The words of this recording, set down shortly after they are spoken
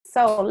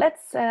So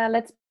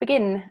let's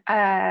begin.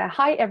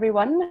 Hi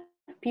everyone.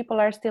 People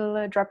are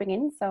still dropping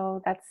in,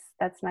 so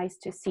that's nice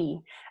to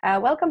see.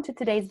 Welcome to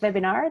today's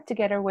webinar,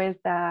 together with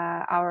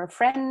our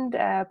friend,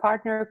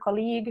 partner,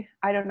 colleague.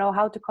 I don't know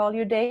how to call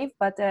you, Dave,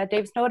 but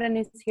Dave Snowden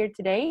is here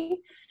today.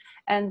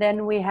 And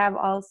then we have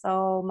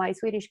also my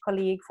Swedish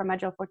colleague from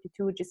Agile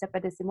 42,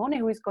 Giuseppe De Simone,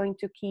 who is going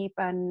to keep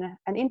an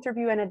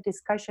interview and a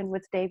discussion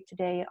with Dave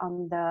today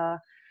on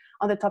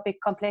the topic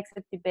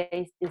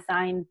complexity-based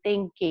design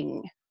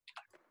thinking.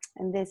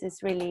 And this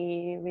is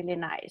really, really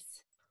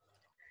nice.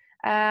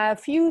 A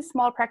few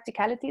small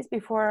practicalities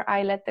before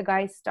I let the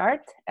guys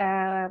start.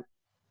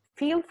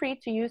 Feel free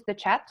to use the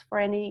chat for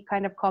any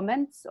kind of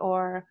comments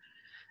or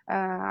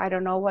I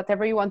don't know,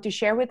 whatever you want to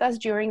share with us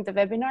during the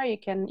webinar.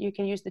 You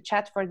can use the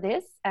chat for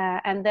this,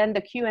 and then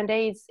the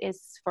Q&A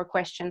is for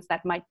questions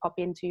that might pop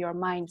into your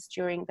minds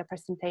during the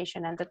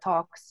presentation and the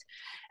talks.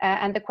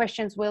 And the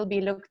questions will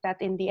be looked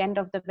at in the end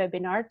of the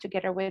webinar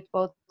together with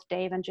both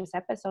Dave and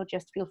Giuseppe, so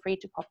just feel free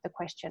to pop the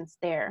questions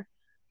there.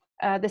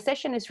 The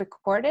session is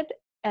recorded,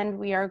 and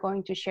we are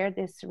going to share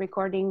this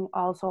recording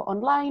also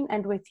online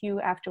and with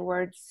you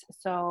afterwards,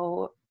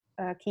 so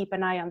keep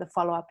an eye on the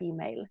follow-up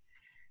email.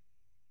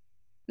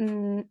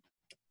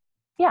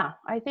 Yeah,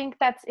 I think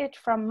that's it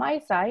from my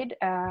side.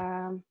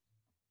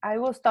 I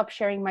will stop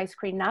sharing my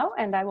screen now,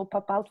 and I will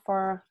pop out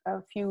for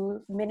a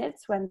few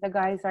minutes when the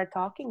guys are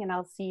talking, and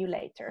I'll see you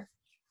later.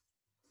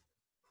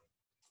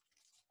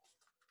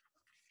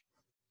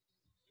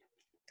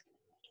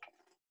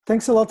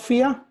 Thanks a lot,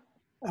 Fia.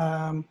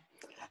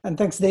 And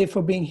thanks, Dave,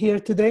 for being here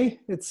today.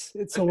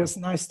 It's always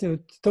nice to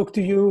talk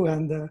to you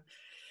and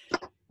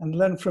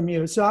learn from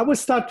you. So I will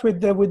start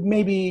with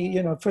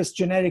maybe, first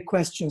generic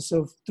questions,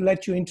 so to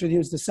let you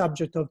introduce the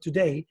subject of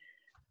today.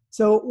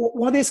 So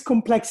what is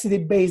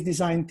complexity-based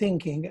design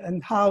thinking,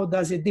 and how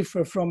does it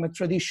differ from a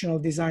traditional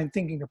design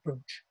thinking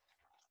approach?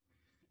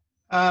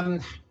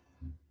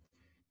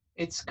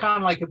 It's kind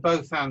of like a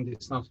both and,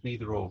 it's not an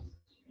either or.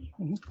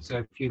 Mm-hmm. So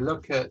if you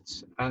look at,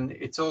 and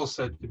it's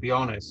also, to be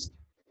honest,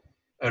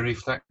 a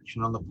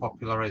reflection on the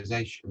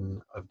popularization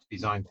of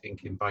design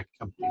thinking by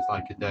companies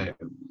like Adeo.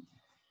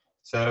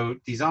 So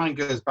design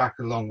goes back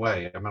a long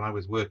way. I mean, I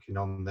was working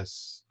on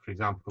this, for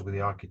example, with the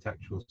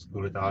Architectural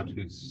School of Art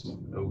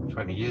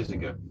 20 years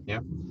ago, yeah?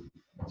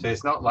 So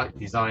it's not like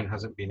design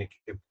hasn't been a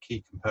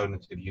key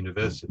component of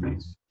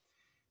universities.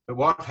 But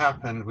what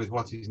happened with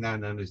what is now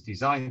known as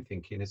design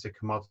thinking is a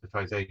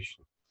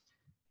commoditization,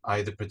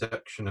 i.e. the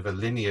production of a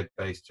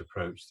linear-based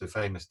approach, the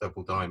famous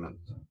double diamond,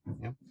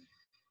 yeah?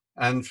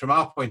 And from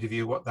our point of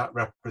view, what that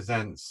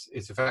represents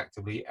is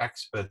effectively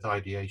expert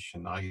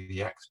ideation, i.e.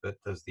 the expert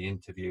does the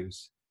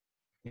interviews,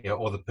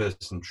 or the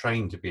person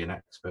trained to be an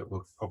expert.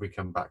 We'll probably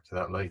come back to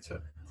that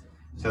later.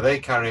 So they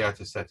carry out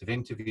a set of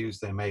interviews,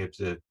 they may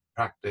observe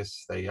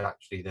practice, they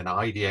actually then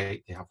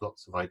ideate, they have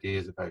lots of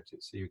ideas about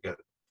it. So you get,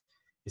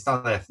 it's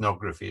not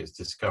ethnography, it's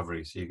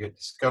discovery. So you get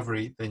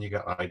discovery, then you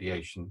get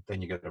ideation,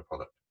 then you get a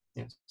product.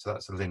 Yes, so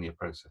that's a linear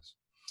process.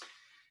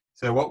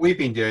 So what we've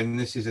been doing,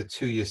 this is a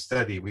 2-year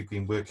study we've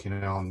been working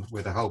on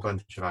with a whole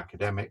bunch of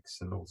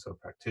academics and also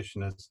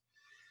practitioners.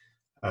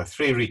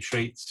 3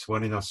 retreats,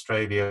 1 in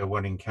Australia,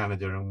 1 in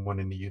Canada, and 1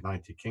 in the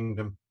United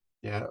Kingdom,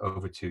 yeah,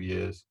 over 2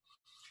 years.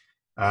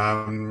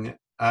 And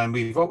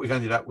what we've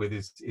ended up with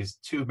is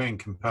 2 main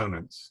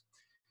components.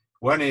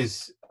 One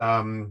is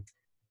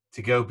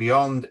to go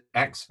beyond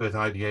expert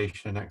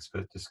ideation and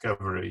expert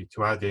discovery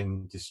to add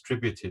in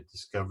distributed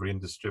discovery and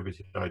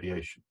distributed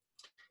ideation.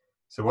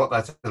 So what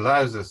that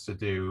allows us to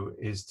do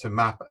is to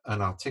map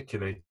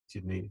unarticulated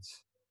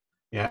needs,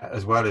 yeah,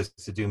 as well as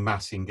to do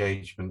mass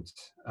engagement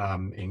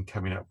in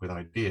coming up with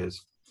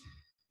ideas.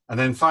 And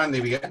then finally,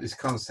 we get this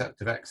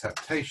concept of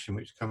acceptation,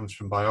 which comes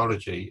from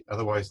biology,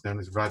 otherwise known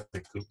as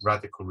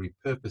radical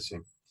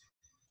repurposing,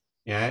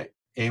 yeah,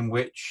 in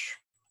which,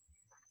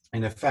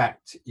 in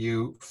effect,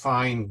 you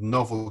find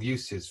novel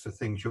uses for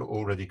things you're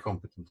already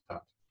competent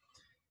at.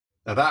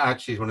 Now that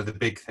actually is one of the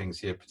big things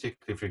here,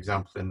 particularly, for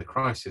example, in the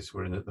crisis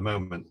we're in at the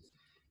moment.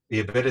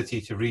 The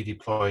ability to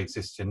redeploy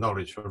existing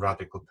knowledge for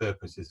radical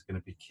purpose is going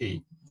to be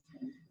key.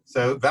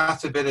 So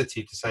that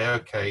ability to say,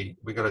 okay,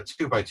 we've got a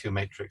 2x2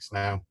 matrix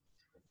now.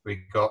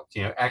 We've got,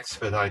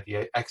 expert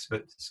idea,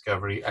 expert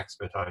discovery,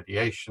 expert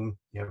ideation,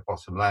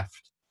 bottom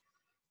left.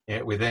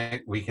 Yeah,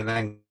 we can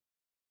then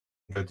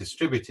go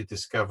distributed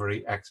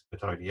discovery,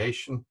 expert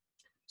ideation.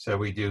 So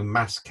we do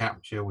mass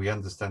capture, we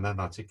understand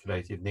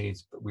unarticulated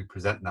needs, but we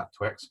present that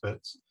to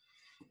experts.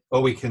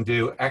 Or we can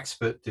do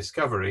expert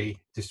discovery,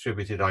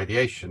 distributed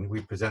ideation.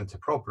 We present a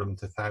problem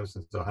to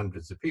thousands or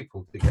hundreds of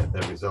people to get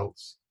their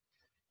results.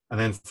 And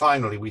then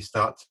finally, we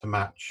start to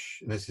match,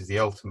 and this is the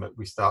ultimate,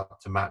 we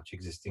start to match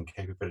existing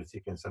capability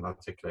against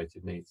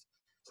unarticulated needs.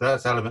 So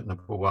that's element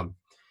number 1.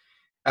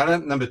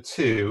 Element number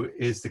 2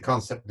 is the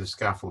concept of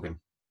scaffolding.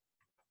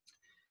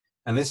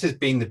 And this has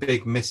been the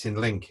big missing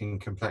link in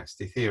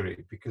complexity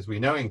theory, because we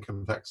know in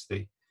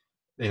complexity,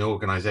 in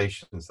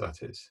organizations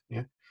that is,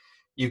 yeah,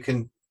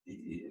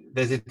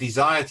 there's a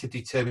desire to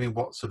determine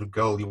what sort of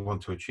goal you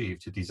want to achieve,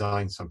 to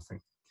design something.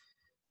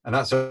 And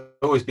that's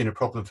always been a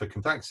problem for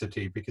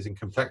complexity, because in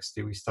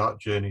complexity, we start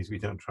journeys, we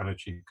don't try and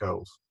achieve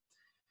goals.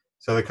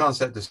 So the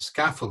concept of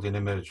scaffolding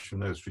emerged from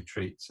those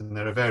retreats, and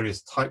there are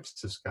various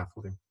types of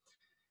scaffolding,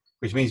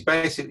 which means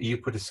basically you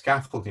put a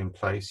scaffold in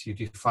place, you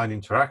define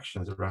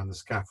interactions around the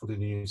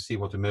scaffolding, and you see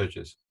what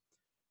emerges.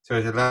 So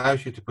it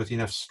allows you to put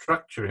enough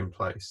structure in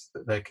place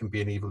that there can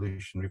be an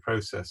evolutionary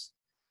process,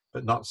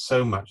 but not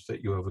so much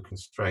that you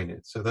over-constrain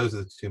it. So those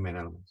are the two main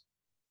elements.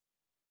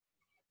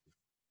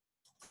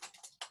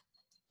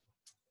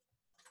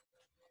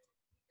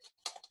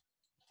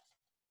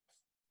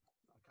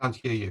 I can't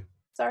hear you.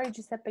 Sorry,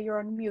 Giuseppe, you're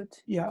on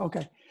mute. Yeah,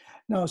 okay.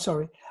 No,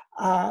 sorry.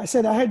 I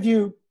said I heard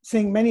you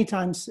saying many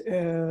times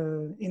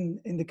in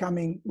the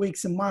coming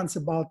weeks and months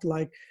about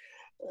like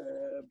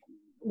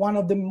one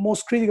of the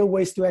most critical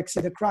ways to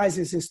exit a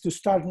crisis is to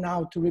start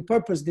now to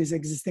repurpose this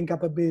existing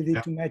capability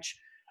to match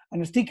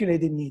and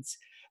articulated needs.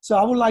 So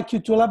I would like you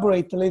to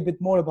elaborate a little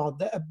bit more about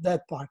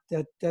that part.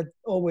 That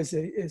always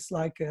is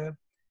like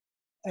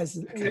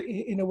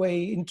in a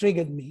way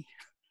intrigued me.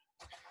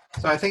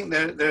 So I think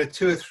there are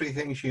two or three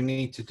things you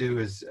need to do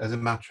as a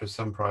matter of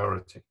some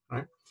priority,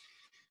 right?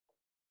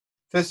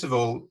 First of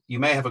all, you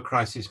may have a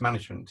crisis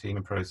management team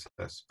in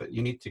process, but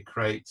you need to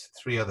create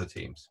three other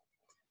teams.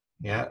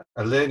 Yeah,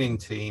 a learning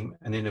team,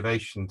 an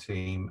innovation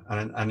team, and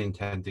an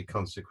unintended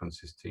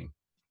consequences team.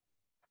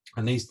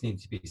 And these need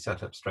to be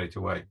set up straight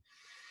away,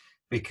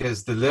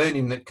 because the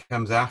learning that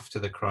comes after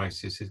the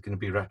crisis is going to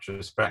be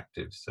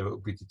retrospective, so it will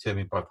be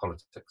determined by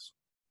politics.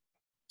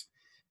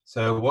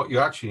 So what you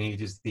actually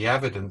need is the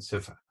evidence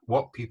of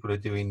what people are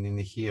doing in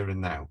the here and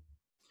now.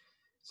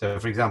 So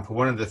for example,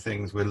 one of the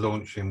things we're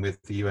launching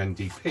with the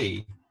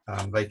UNDP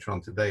later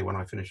on today when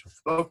I finish off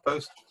the blog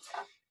post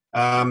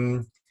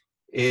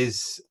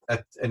is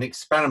an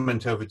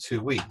experiment over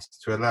 2 weeks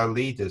to allow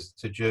leaders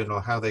to journal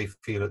how they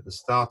feel at the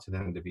start and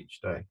end of each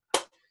day,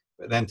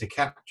 but then to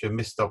capture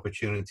missed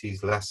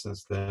opportunities,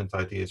 lessons learned,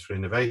 ideas for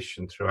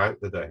innovation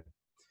throughout the day.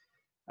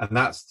 And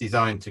that's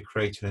designed to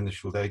create an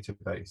initial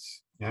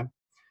database,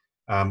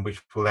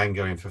 which will then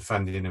go in for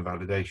funding and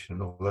validation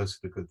and all those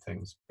sort of good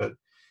things. But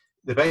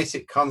the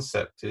basic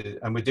concept is,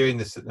 and we're doing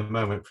this at the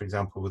moment, for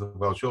example, with the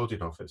Welsh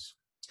Audit Office.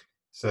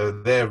 So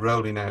they're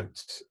rolling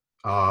out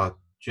our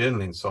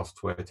journaling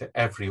software to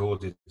every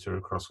auditor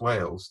across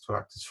Wales to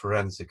act as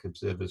forensic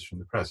observers from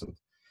the present.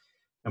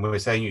 And we're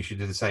saying you should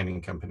do the same in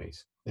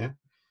companies. Yeah,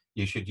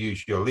 you should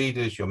use your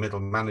leaders, your middle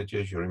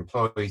managers, your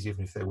employees,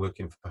 even if they're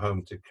working from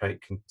home, to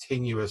create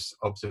continuous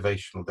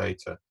observational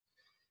data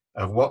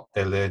of what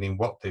they're learning,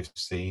 what they've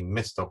seen,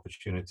 missed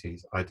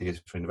opportunities,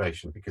 ideas for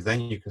innovation, because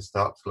then you can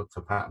start to look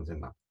for patterns in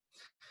that.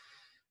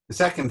 The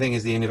second thing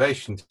is the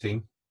innovation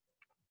team,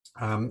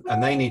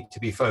 and they need to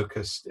be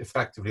focused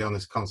effectively on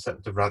this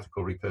concept of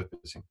radical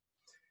repurposing.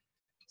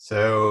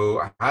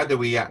 So how do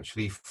we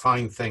actually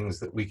find things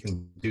that we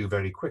can do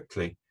very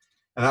quickly?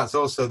 And that's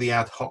also the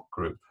ad hoc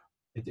group.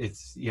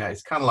 It's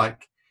kind of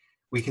like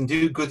we can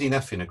do good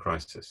enough in a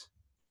crisis.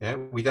 Yeah,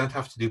 we don't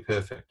have to do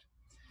perfect.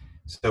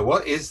 So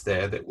what is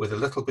there that with a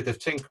little bit of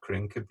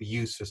tinkering could be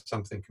used for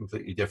something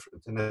completely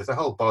different? And there's a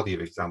whole body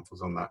of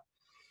examples on that.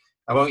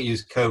 I won't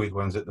use COVID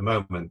ones at the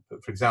moment,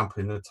 but for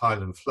example, in the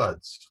Thailand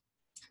floods,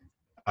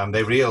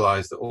 they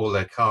realized that all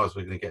their cars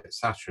were going to get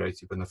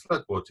saturated when the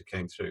floodwater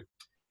came through.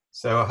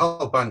 So a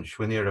whole bunch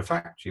were near a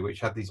factory which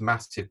had these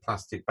massive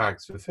plastic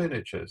bags for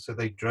furniture. So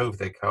they drove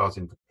their cars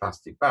into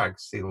plastic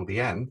bags, sealed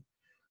the end,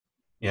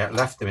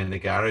 left them in the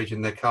garage,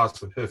 and their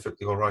cars were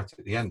perfectly all right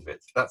at the end of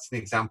it. That's an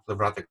example of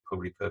radical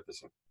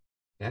repurposing.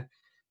 Yeah,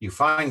 you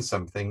find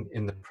something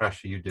in the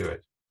pressure, you do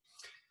it.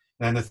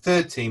 And the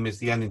third team is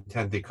the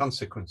unintended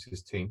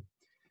consequences team,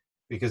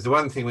 because the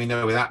one thing we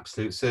know with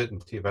absolute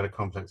certainty about a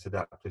complex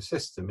adaptive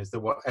system is that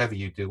whatever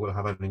you do will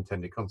have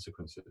unintended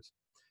consequences.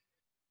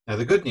 Now,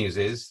 the good news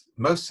is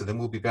most of them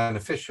will be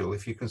beneficial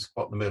if you can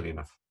spot them early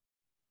enough.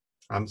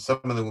 Some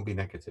of them will be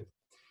negative.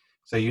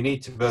 So you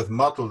need to both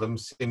model them,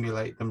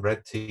 simulate them,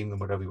 red team them,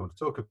 whatever you want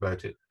to talk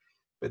about it.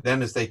 But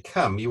then as they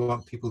come, you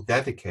want people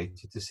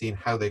dedicated to seeing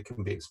how they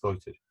can be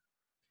exploited.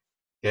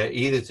 Yeah,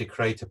 either to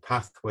create a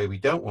pathway we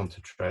don't want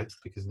to tread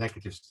because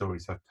negative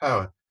stories have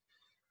power,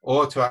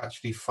 or to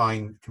actually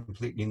find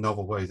completely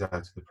novel ways out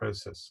of the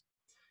process.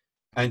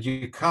 And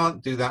you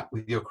can't do that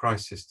with your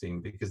crisis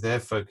team because they're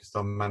focused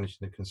on managing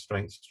the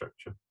constraint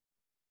structure.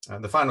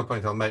 And the final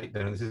point I'll make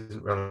then, and this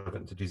isn't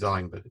relevant to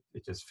design, but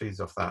it just feeds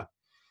off that.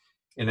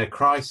 In a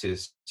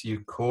crisis,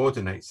 you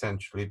coordinate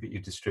centrally, but you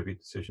distribute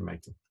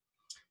decision-making.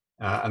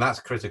 And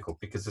that's critical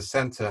because the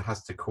center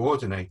has to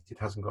coordinate. It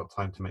hasn't got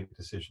time to make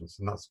decisions,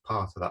 and that's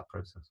part of that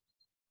process.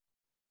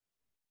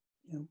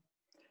 Yeah.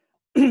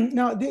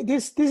 Now,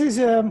 this is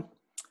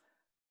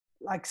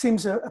like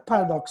seems a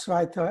paradox,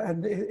 right?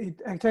 And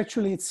it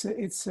actually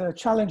it's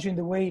challenging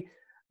the way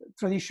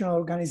traditional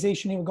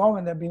organization, even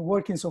government, have been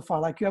working so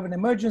far. Like you have an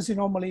emergency,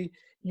 normally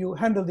you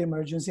handle the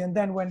emergency, and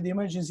then when the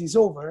emergency is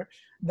over,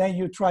 then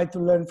you try to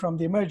learn from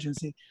the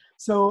emergency.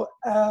 So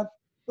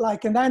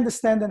and I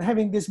understand that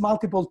having these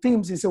multiple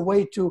teams is a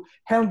way to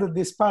handle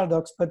this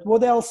paradox, but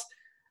what else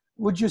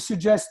would you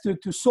suggest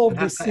to solve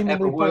And has this that ever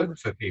seemingly worked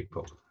for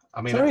people?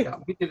 I mean, Sorry?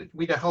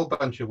 we did a whole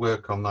bunch of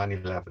work on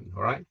 9/11,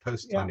 all right,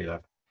 post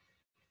 9/11.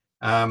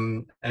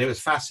 And it was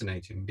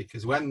fascinating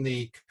because when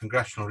the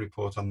congressional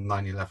report on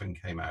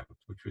 9/11 came out,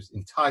 which was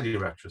entirely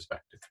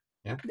retrospective,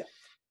 yeah?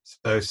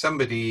 So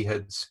somebody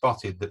had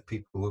spotted that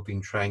people were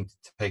being trained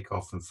to take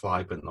off and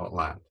fly but not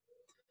land.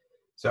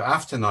 So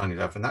after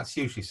 9/11, that's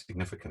hugely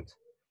significant.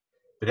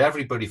 But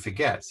everybody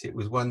forgets it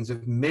was ones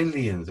of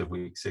millions of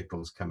weak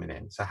signals coming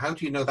in. So how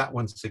do you know that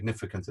one's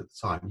significant at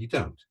the time? You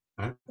don't.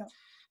 Right? Yeah.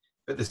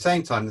 But at the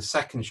same time, the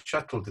second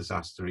shuttle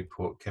disaster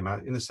report came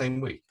out in the same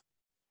week.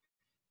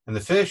 And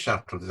the first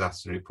shuttle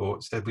disaster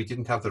report said we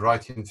didn't have the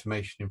right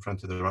information in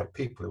front of the right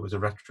people. It was a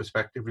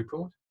retrospective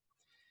report.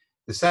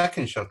 The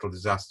second shuttle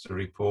disaster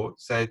report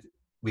said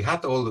we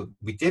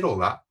did all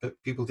that,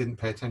 but people didn't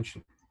pay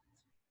attention.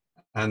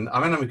 And I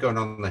mean, I'm going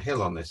on the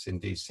Hill on this in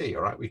DC,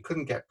 all right? We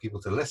couldn't get people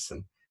to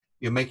listen.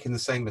 You're making the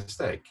same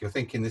mistake. You're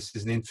thinking this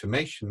is an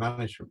information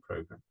management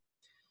program.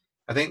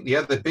 I think the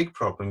other big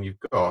problem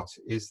you've got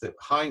is that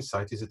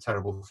hindsight is a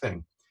terrible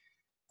thing.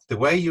 The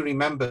way you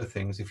remember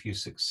things if you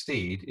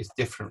succeed is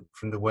different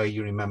from the way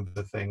you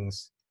remember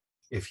things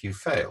if you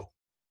fail.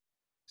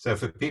 So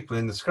for people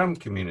in the Scrum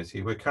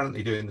community, we're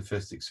currently doing the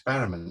first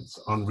experiments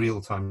on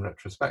real-time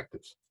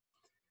retrospectives.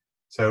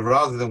 So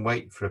rather than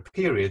wait for a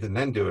period and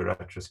then do a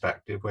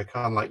retrospective, we're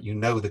kind of like, you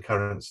know, the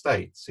current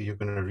state, so you're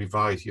going to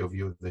revise your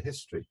view of the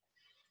history.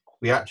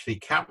 We actually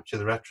capture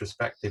the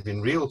retrospective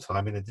in real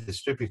time in a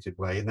distributed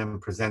way and then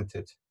present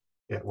it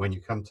when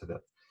you come to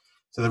that.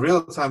 So the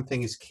real time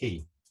thing is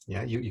key.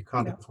 Yeah, you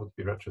can't afford to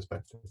be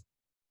retrospective.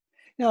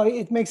 No,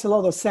 it makes a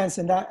lot of sense,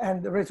 and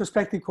the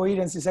retrospective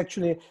coherence is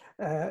actually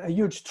a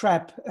huge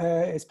trap,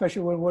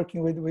 especially when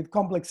working with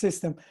complex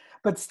system.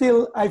 But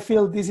still, I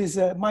feel this is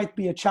might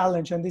be a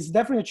challenge, and this is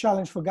definitely a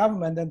challenge for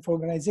government and for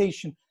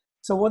organization.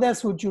 So, what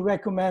else would you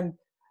recommend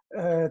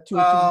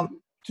to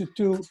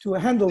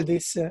handle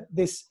this?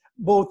 This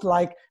both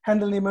like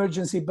handling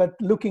emergency, but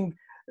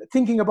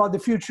thinking about the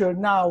future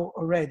now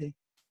already.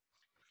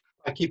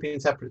 By keeping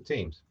separate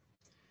teams,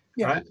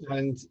 yeah. Right?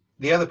 And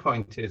the other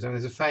point is, and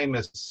there's a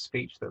famous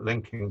speech that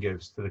Lincoln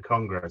gives to the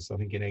Congress, I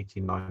think in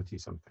 1890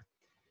 something,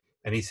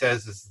 and he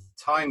says, as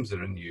the times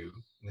are anew,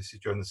 and this is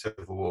during the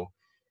Civil War,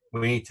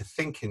 we need to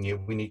think anew,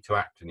 we need to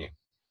act anew.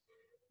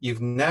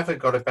 You've never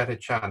got a better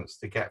chance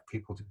to get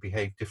people to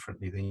behave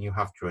differently than you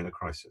have during a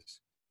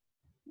crisis.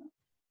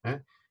 Yeah?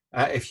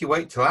 If you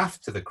wait till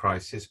after the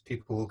crisis,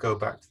 people will go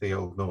back to the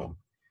old norm.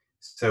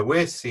 So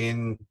we're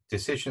seeing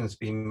decisions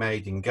being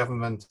made in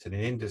government and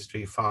in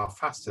industry far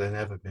faster than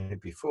ever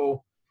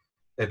before.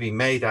 They're being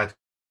made ad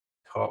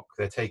hoc.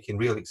 They're taking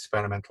real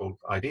experimental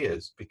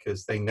ideas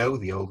because they know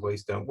the old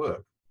ways don't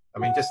work. I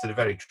mean, just at a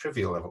very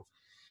trivial level.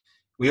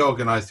 We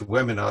organized a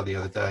webinar the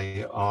other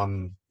day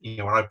on,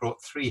 where I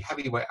brought 3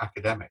 heavyweight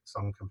academics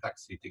on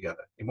complexity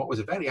together in what was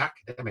a very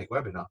academic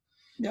webinar.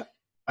 Yeah.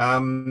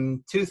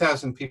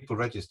 2,000 people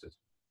registered.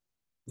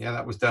 Yeah,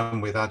 that was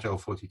done with Agile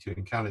 42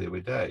 in Canada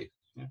with Dave.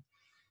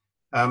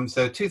 Yeah.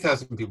 So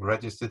 2,000 people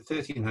registered,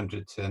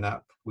 1,300 turn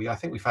up. I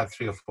think we've had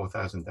 3,000 or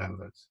 4,000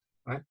 downloads,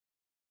 right?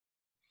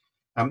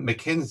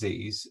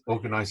 McKinsey's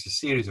organized a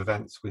series of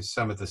events with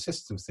some of the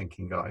systems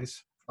thinking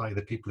guys, like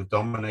the people who've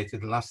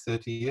dominated the last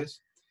 30 years,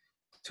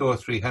 200 or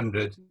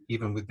 300,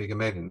 even with bigger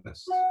mailing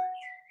lists.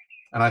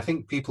 And I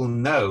think people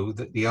know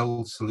that the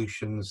old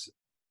solutions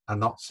are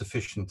not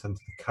sufficient under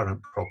the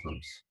current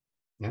problems.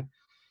 Yeah.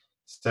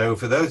 So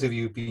for those of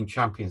you who've been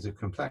champions of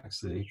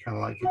complexity, kind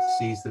of like it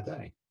seize the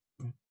day.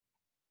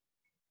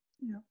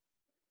 Yeah.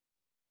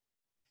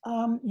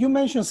 You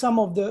mentioned some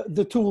of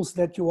the tools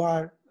that you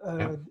are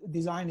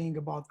designing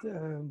about,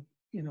 and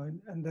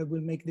that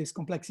will make this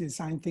complexity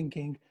design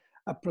thinking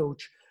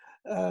approach.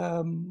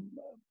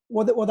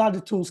 What other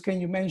tools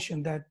can you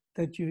mention that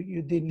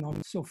you did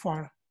not so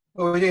far?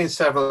 Well, we're doing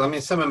several. I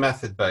mean, some are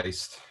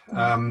method-based.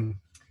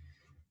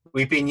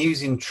 We've been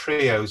using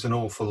trios an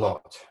awful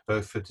lot,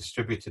 both for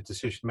distributed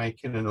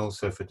decision-making and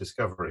also for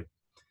discovery.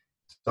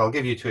 So I'll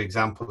give you 2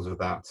 examples of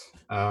that.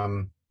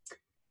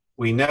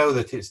 We know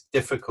that it's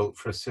difficult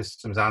for a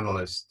systems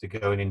analyst to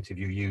go and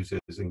interview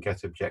users and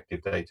get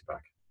objective data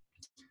back,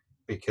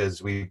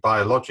 because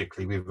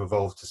biologically we've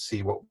evolved to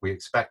see what we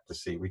expect to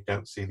see. We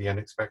don't see the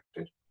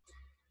unexpected.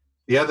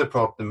 The other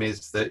problem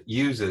is that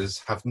users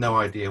have no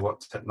idea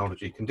what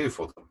technology can do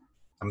for them.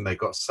 I mean, they've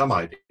got some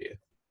idea,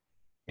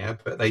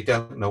 but they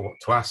don't know what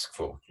to ask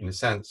for. In a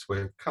sense,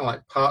 we're kind of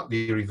like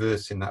partly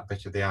reversing that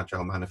bit of the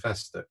Agile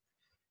Manifesto,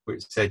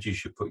 which said you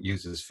should put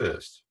users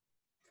first.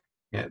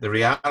 Yeah, the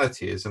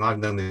reality is, and I've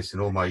known this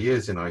in all my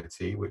years in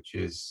IT, which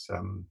is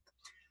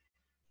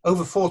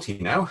over 40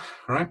 now,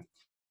 right?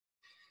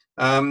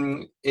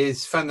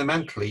 Is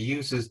fundamentally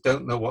users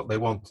don't know what they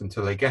want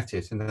until they get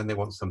it, and then they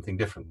want something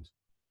different.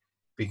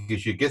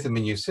 Because you give them a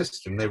new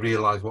system, they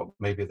realize what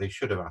maybe they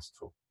should have asked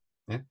for.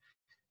 Yeah?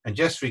 And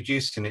just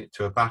reducing it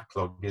to a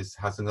backlog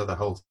has another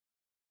whole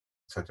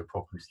set of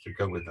problems to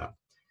go with that.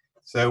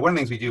 So one of the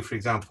things we do, for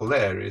example,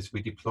 there is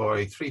we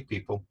deploy 3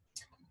 people,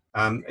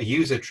 a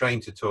user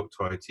trained to talk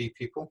to IT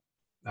people,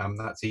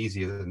 That's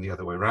easier than the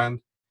other way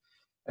around.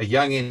 A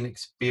young,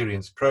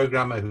 inexperienced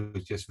programmer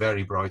who's just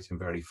very bright and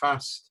very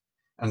fast,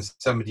 and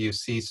somebody who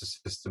sees the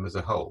system as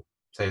a whole,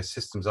 say a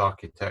systems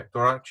architect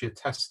or actually a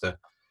tester.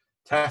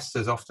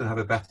 Testers often have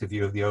a better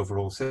view of the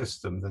overall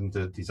system than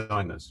the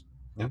designers.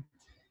 Yeah?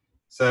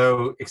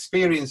 So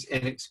experienced,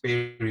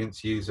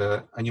 inexperienced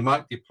user, and you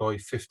might deploy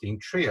 15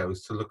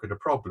 trios to look at a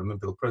problem and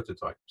build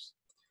prototypes.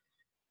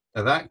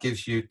 Now that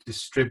gives you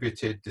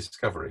distributed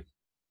discovery.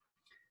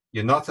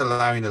 You're not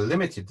allowing a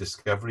limited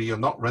discovery. You're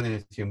not running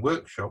it in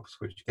workshops,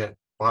 which get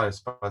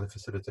biased by the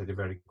facilitator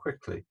very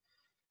quickly.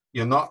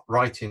 You're not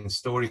writing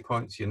story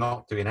points. You're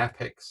not doing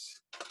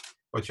epics.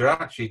 What you're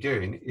actually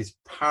doing is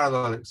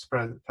parallel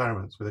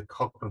experiments with a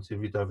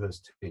cognitively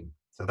diverse team.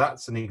 So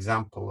that's an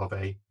example of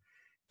a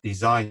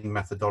design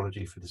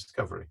methodology for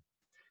discovery.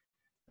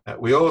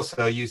 We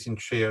also are using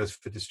trios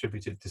for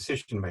distributed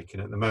decision making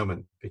at the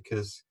moment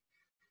because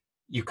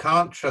you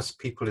can't trust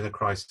people in a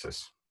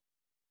crisis.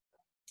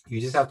 You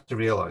just have to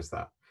realize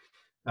that.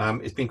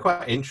 It's been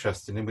quite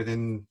interesting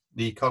within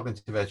the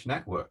cognitive edge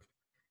network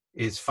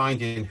is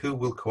finding who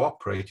will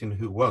cooperate and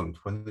who won't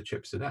when the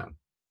chips are down.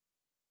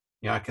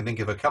 I can think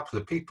of a couple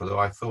of people who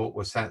I thought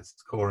were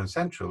core and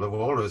central, who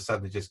all of a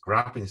sudden just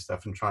grabbing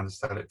stuff and trying to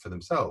sell it for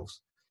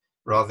themselves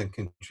rather than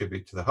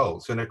contribute to the whole.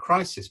 So in a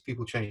crisis,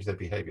 people change their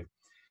behavior.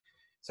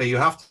 So you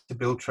have to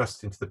build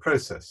trust into the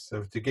process.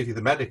 So to give you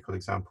the medical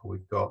example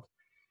we've got,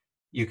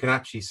 you can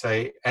actually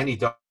say any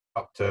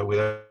doctor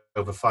with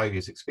over 5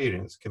 years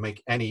experience can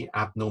make any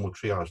abnormal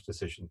triage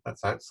decision.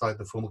 That's outside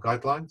the formal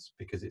guidelines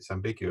because it's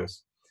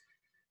ambiguous,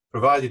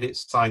 provided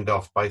it's signed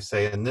off by,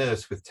 say, a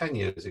nurse with 10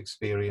 years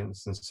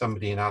experience and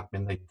somebody in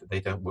admin they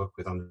don't work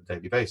with on a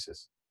daily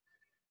basis.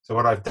 So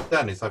what I've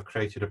done is I've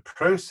created a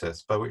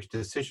process by which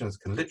decisions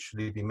can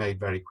literally be made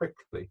very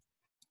quickly,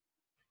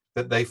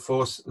 that they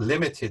force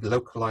limited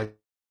localized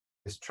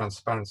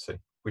transparency,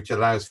 which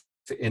allows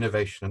for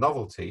innovation and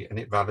novelty, and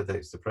it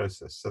validates the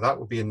process. So that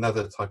would be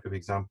another type of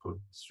example of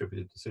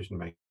distributed decision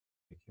making.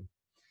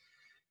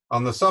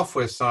 On the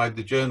software side,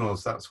 the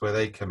journals, that's where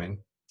they come in.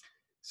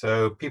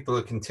 So people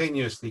are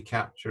continuously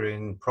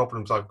capturing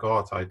problems I've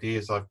got,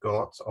 ideas I've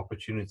got,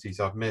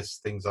 opportunities I've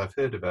missed, things I've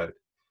heard about.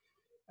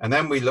 And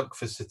then we look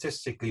for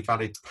statistically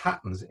valid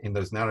patterns in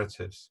those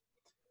narratives.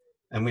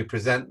 And we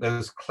present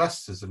those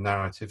clusters of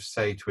narratives,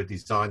 say, to a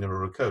designer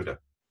or a coder.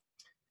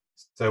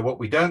 So what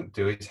we don't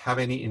do is have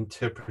any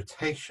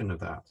interpretation of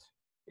that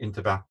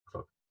into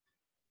backlog.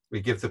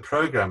 We give the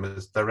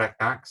programmers direct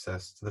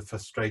access to the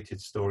frustrated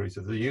stories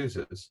of the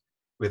users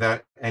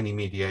without any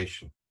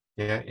mediation,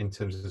 in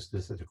terms of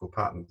statistical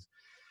patterns.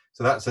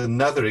 So that's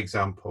another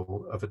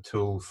example of a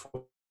tool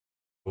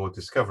for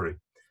discovery.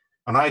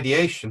 On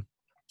ideation,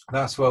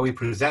 that's where we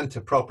present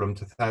a problem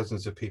to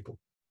thousands of people,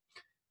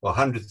 or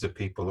hundreds of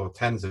people, or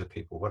tens of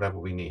people, whatever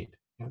we need.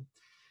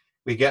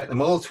 We get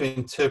them all to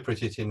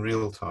interpret it in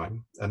real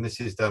time, and this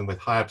is done with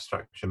high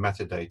abstraction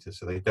metadata,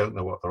 so they don't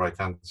know what the right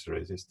answer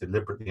is. It's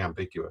deliberately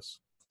ambiguous.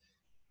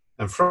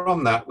 And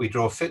from that, we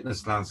draw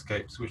fitness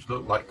landscapes which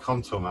look like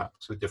contour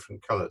maps with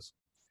different colors.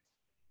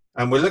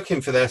 And we're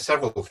looking for there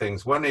several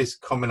things. One is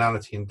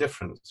commonality and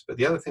difference, but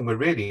the other thing we're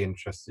really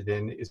interested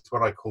in is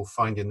what I call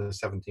finding the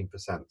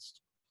 17%.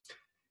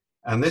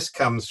 And this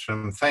comes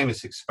from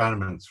famous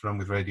experiments run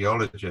with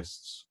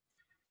radiologists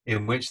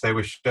in which they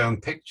were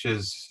shown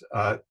pictures,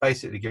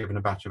 basically given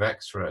a batch of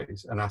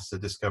x-rays and asked to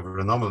discover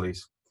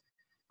anomalies.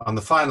 On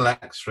the final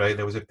x-ray,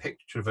 there was a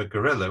picture of a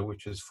gorilla,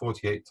 which is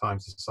 48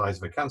 times the size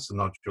of a cancer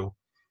nodule.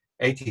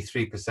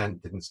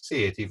 83% didn't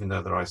see it, even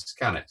though their eyes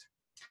scan it.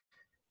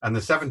 And the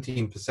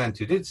 17%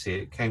 who did see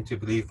it came to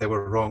believe they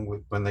were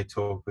wrong when they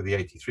talked with the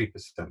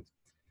 83%.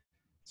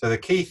 So the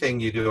key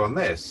thing you do on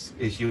this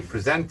is you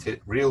present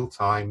it real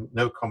time,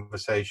 no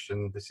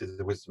conversation. This is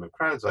the wisdom of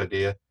crowds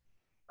idea.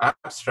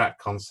 Abstract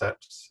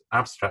concepts,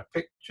 abstract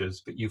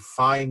pictures, but you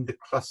find the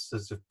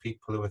clusters of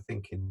people who are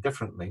thinking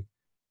differently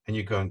and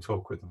you go and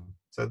talk with them.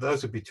 So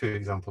those would be two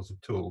examples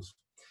of tools.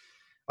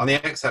 On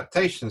the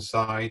acceptation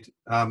side,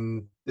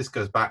 this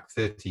goes back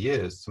 30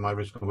 years to my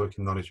original work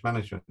in knowledge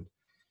management.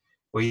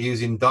 We're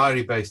using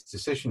diary-based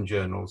decision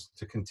journals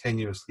to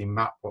continuously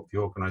map what the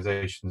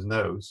organization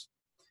knows,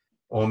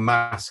 or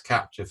mass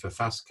capture for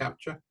fast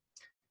capture.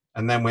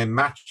 And then we're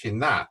matching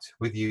that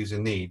with user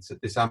needs at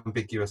this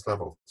ambiguous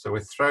level. So we're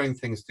throwing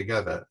things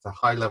together at a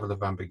high level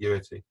of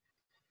ambiguity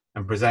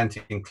and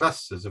presenting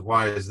clusters of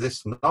why is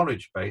this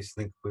knowledge base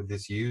linked with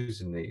this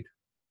user need,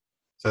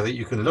 so that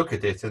you can look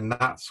at it, and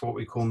that's what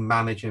we call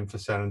managing for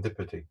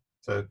serendipity.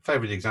 So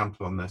favorite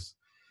example on this.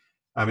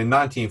 In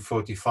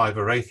 1945,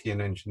 a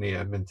Raytheon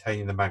engineer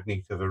maintaining the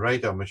magnet of a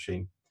radar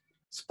machine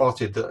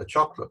spotted that a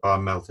chocolate bar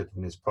melted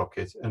in his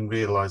pocket and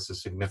realized the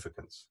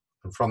significance.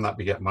 And from that,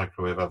 we get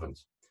microwave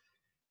ovens.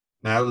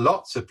 Now,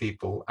 lots of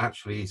people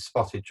actually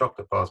spotted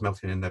chocolate bars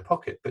melting in their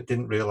pocket, but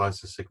didn't realize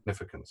the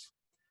significance.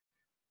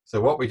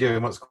 So what we do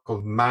in what's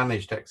called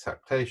managed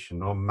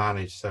acceptation or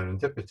managed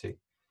serendipity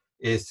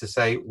is to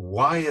say,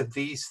 why are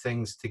these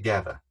things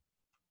together?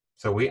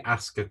 So we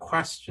ask a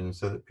question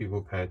so that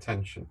people pay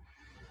attention.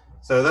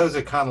 So those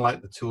are kind of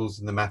like the tools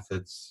and the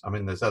methods. I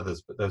mean, there's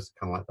others, but those are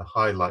kind of like the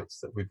highlights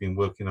that we've been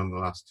working on the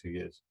last 2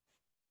 years.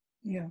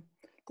 Yeah,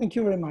 thank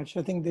you very much.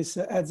 I think this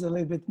adds a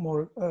little bit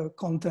more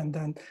content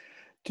and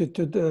to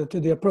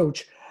the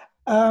approach.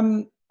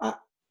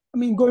 I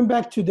mean, going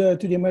back to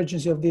the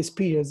emergency of these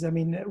periods, I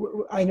mean,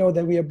 I know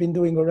that we have been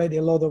doing already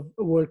a lot of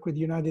work with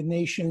the United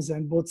Nations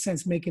and both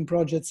sense-making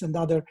projects and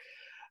other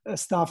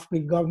stuff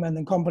with government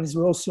and companies.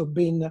 We've also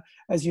been,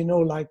 as you know,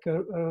 like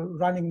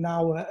running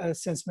now a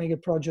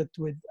sense-making project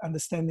with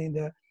understanding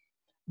the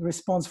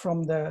response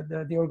from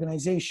the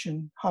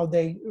organization, how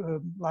they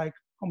like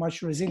how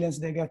much resilience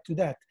they get to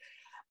that.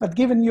 But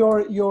given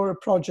your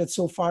project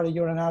so far,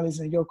 your analysis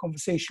and your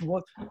conversation,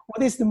 what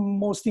is the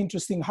most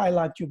interesting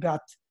highlight you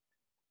got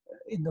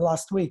in the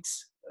last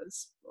weeks,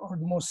 or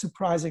the most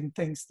surprising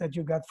things that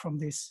you got from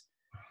this?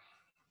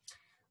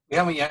 We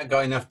haven't yet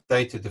got enough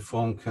data to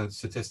form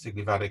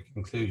statistically valid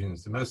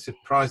conclusions. The most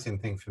surprising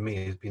thing for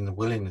me has been the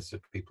willingness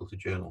of people to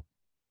journal.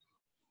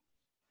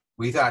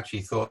 We've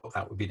actually thought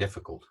that would be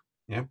difficult,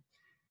 yeah?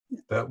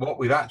 But what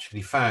we've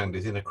actually found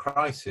is in a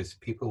crisis,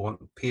 people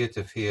want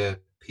peer-to-peer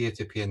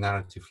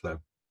narrative flow.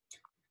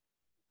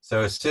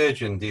 So a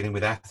surgeon dealing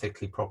with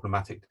ethically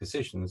problematic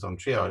decisions on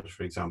triage,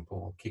 for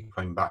example, I'll keep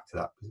going back to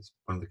that because it's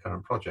one of the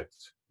current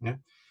projects, yeah,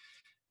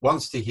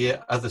 wants to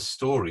hear other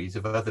stories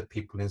of other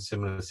people in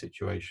similar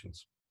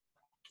situations.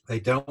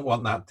 They don't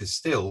want that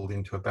distilled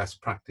into a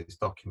best practice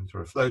document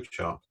or a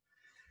flowchart.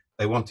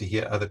 They want to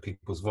hear other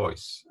people's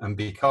voice. And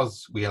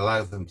because we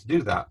allow them to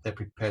do that, they're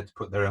prepared to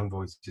put their own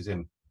voices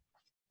in.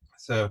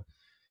 So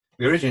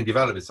we originally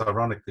developed this,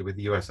 ironically, with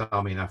the US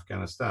Army in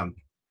Afghanistan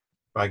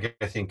by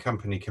getting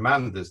company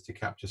commanders to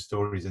capture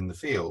stories in the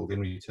field in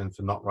return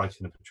for not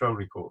writing a patrol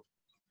report.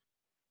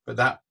 But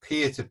that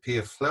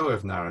peer-to-peer flow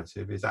of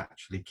narrative is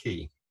actually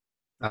key.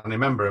 And I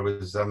remember I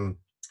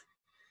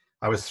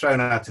was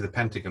thrown out of the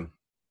Pentagon.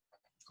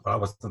 Well, I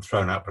wasn't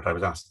thrown out, but I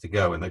was asked to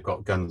go, and they've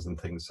got guns and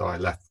things, so I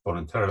left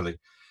voluntarily.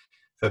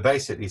 For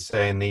basically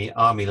saying the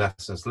Army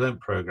Lessons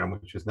Learned program,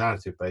 which was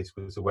narrative-based,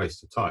 was a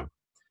waste of time,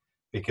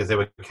 because they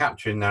were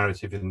capturing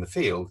narrative in the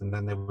field, and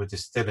then they were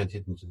distilling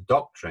it into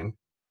doctrine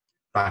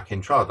back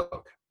in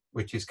TrialDoc,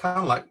 which is kind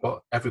of like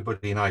what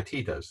everybody in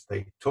IT does.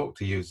 They talk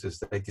to users,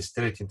 they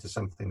distill it into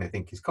something they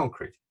think is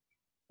concrete.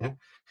 Yeah.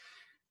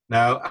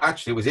 Now,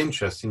 actually, it was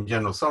interesting.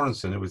 General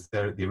Sorensen, who was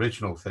there at the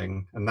original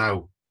thing, and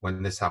now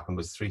when this happened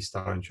was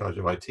 3-star in charge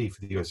of IT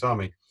for the US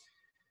Army,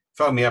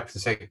 phoned me up and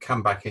said,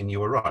 come back in, you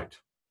were right.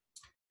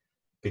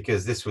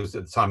 Because this was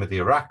at the time of the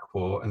Iraq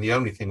War, and the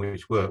only thing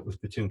which worked was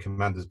platoon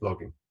commanders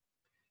blogging.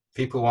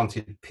 People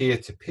wanted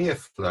peer-to-peer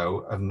flow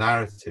of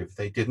narrative.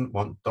 They didn't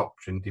want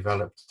doctrine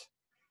developed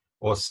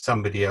or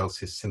somebody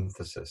else's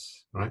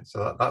synthesis, right?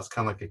 So that's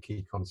kind of like a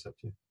key concept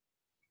here.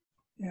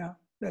 Yeah,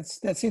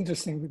 that's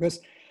interesting,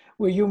 because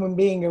we're human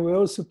beings and we're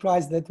all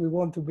surprised that we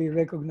want to be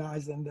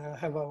recognized and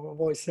have our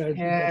voice heard.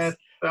 Yeah,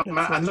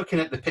 I'm looking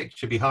at the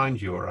picture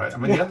behind you, all right? I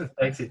mean, the other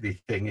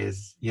basically thing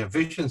is, you know,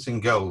 visions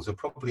and goals are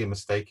probably a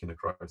mistake in a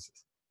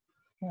crisis.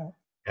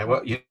 Yeah,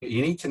 well, you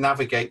need to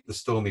navigate the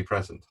stormy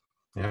present,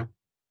 yeah?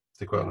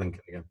 To quote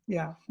Lincoln again.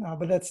 Yeah, no,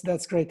 but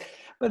that's great.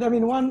 But I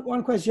mean,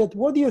 one question: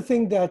 what do you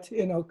think that,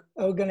 you know,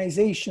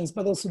 organizations,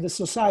 but also the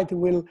society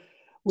will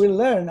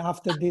learn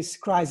after this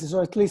crisis,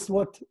 or at least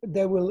what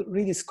they will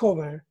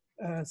rediscover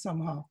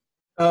somehow?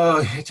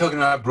 Oh, you're talking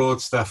about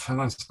broad stuff,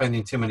 and I'm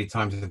spending too many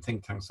times in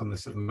think tanks on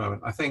this at the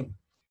moment. I think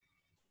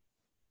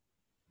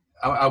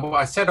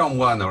I said on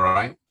one, all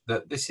right,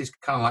 that this is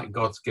kind of like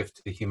God's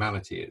gift to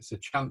humanity. It's a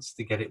chance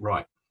to get it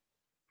right.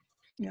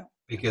 Yeah.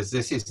 Because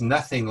this is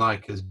nothing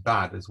like as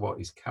bad as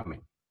what is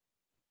coming.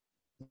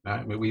 Right?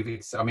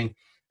 I mean,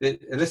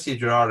 Alicia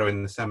Gerardo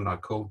in the seminar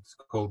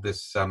called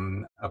this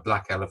a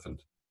black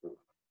elephant.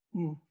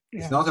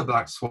 It's not a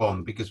black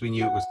swan, because we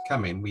knew it was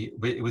coming.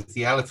 It was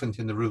the elephant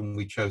in the room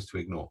we chose to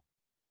ignore.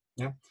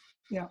 Yeah.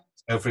 Yeah.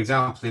 So, for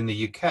example, in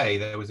the UK,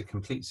 there was a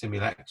complete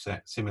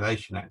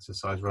simulation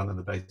exercise run on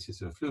the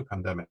basis of a flu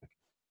pandemic,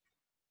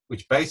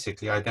 which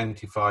basically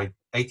identified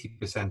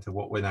 80% of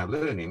what we're now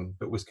learning,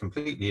 but was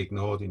completely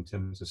ignored in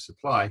terms of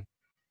supply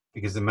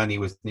because the money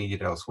was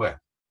needed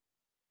elsewhere.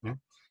 Yeah?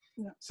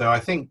 Yeah. So I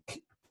think,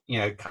 you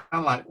know, kind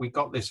of like we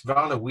got this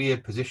rather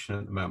weird position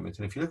at the moment.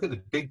 And if you look at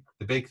the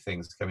big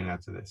things coming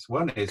out of this,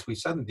 one is we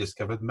suddenly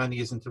discovered money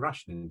isn't a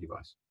rationing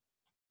device.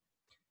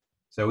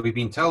 So we've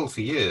been told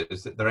for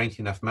years that there ain't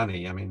enough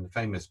money. I mean, the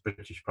famous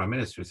British Prime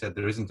Minister said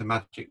there isn't a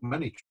magic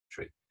money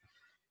tree.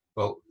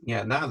 Well,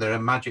 yeah, now there are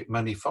magic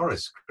money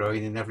forests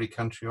growing in every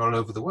country all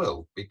over the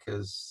world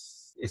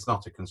because it's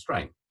not a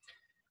constraint.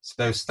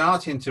 So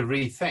starting to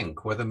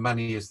rethink whether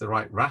money is the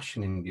right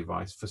rationing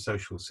device for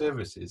social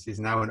services is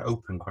now an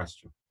open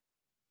question.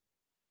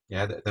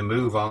 Yeah, the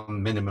move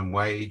on minimum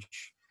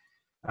wage,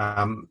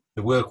 the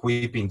work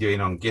we've been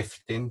doing on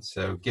gifting.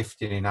 So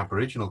gifting in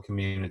Aboriginal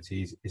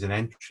communities is an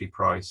entry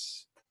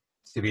price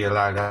to be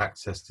allowed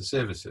access to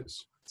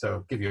services. So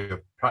I'll give you a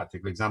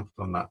practical example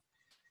on that.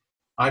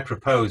 I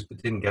proposed,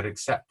 but didn't get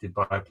accepted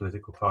by a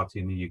political party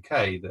in the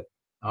UK, that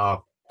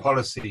our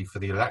policy for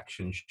the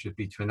election should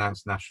be to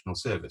announce national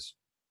service.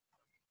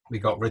 We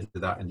got rid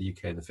of that in the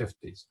UK in the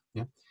 50s.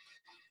 Yeah?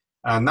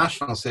 And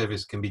national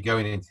service can be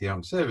going into the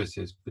armed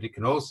services, but it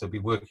can also be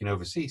working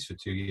overseas for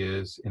 2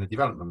 years in a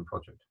development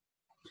project.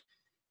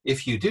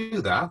 If you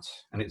do that,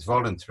 and it's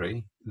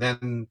voluntary,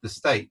 then the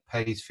state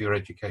pays for your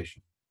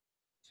education.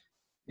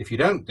 If you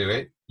don't do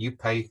it, you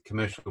pay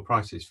commercial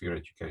prices for your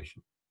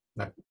education.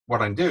 Now,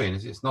 what I'm doing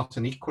is it's not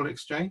an equal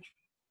exchange,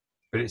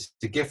 but it's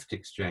a gift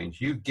exchange.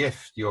 You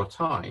gift your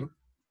time,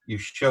 you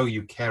show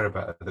you care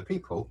about other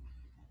people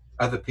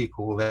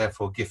will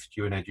therefore gift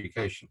you an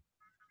education.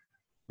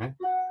 Okay?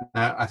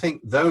 Now, I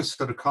think those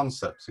sort of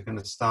concepts are going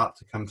to start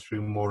to come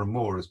through more and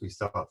more as we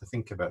start to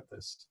think about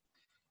this.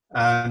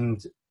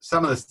 And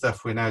some of the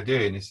stuff we're now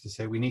doing is to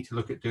say we need to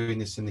look at doing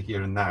this in the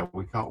here and now.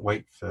 We can't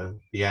wait for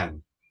the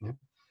end. Yeah?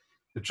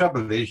 The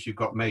trouble is you've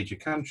got major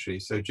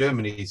countries. So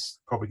Germany's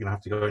probably going to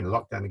have to go into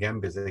lockdown again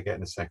because they're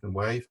getting a second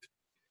wave.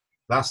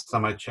 Last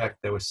time I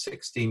checked, there were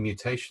 16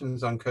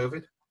 mutations on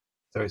COVID.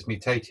 So it's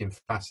mutating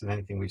faster than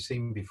anything we've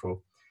seen before.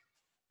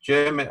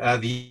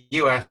 The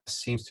US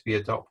seems to be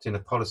adopting a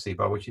policy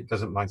by which it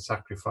doesn't mind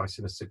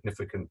sacrificing a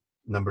significant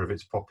number of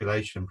its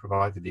population,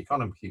 provided the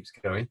economy keeps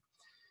going,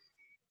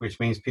 which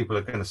means people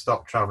are going to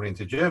stop traveling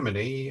to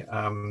Germany.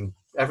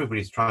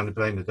 Everybody's trying to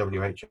blame the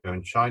WHO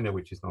and China,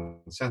 which is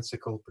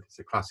nonsensical, but it's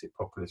a classic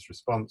populist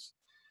response.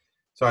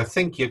 So I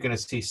think you're going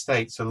to see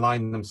states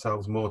align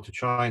themselves more to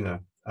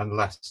China and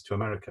less to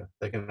America.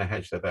 They're going to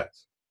hedge their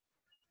bets.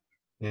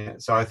 Yeah,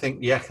 so I think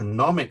the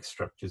economic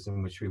structures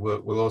in which we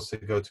work will also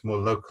go to more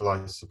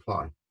localized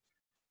supply.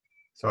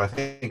 So I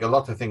think a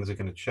lot of things are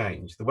going to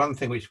change. The one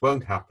thing which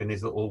won't happen is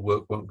that all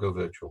work won't go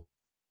virtual.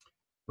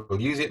 We'll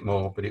use it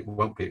more, but it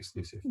won't be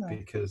exclusive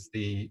because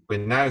we're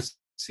now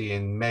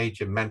seeing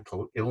major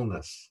mental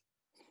illness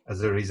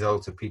as a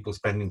result of people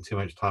spending too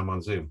much time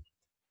on Zoom.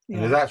 Yeah.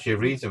 And there's actually a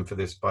reason for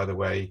this, by the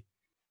way.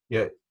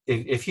 Yeah,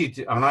 if you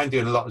do, and I'm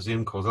doing a lot of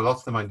Zoom calls, a lot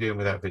of them I'm doing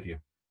without video.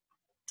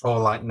 Or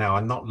like now,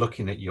 I'm not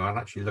looking at you, I'm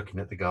actually looking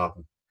at the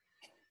garden.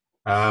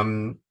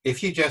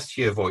 If you just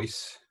hear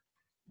voice,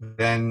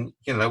 then,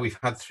 you know, we've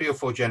had 3 or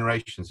 4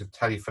 generations of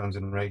telephones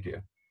and radio.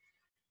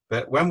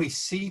 But when we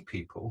see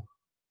people,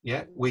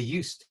 yeah, we're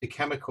used to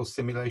chemical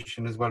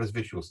stimulation as well as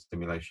visual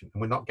stimulation,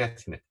 and we're not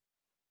getting it.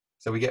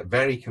 So we get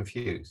very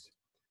confused.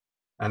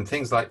 And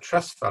things like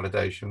trust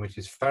validation, which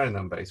is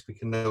pheromone-based, we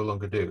can no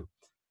longer do.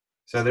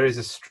 So there is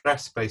a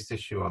stress-based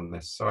issue on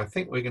this. So I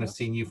think we're going to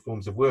see new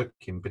forms of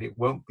working, but it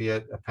won't be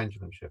a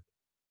pendulum shift.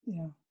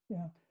 Yeah,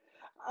 yeah.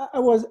 I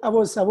was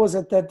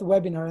at that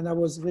webinar, and I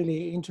was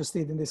really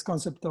interested in this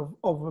concept of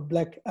a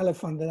black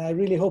elephant. And I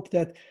really hope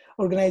that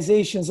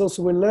organizations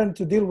also will learn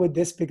to deal with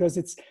this, because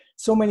it's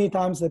so many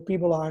times that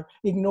people are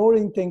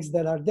ignoring things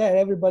that are there.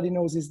 Everybody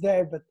knows it's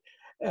there,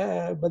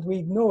 but we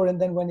ignore, and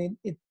then when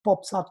it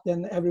pops up,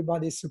 then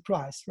everybody's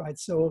surprised, right?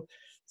 So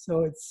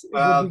it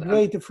would be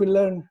great if we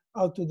learn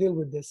how to deal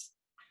with this.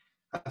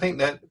 I think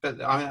that, but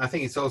I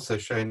think it's also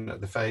showing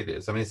the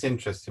failures. I mean, it's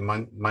interesting.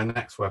 My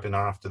next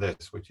webinar after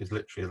this, which is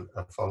literally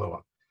a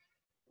follow-up,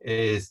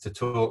 is to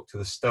talk to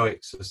the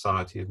Stoic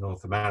Society of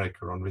North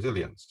America on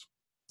resilience.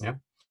 Yeah,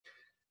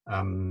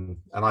 and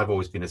I've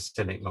always been a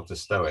cynic, not a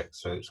Stoic,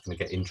 so it's going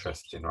to get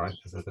interesting, right?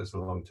 Because there's a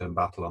long-term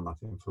battle on that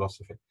in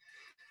philosophy.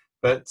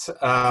 But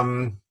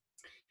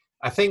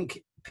I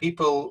think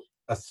people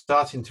are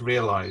starting to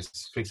realize,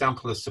 for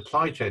example, the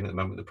supply chain at the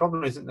moment, the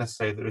problem isn't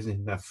necessarily there isn't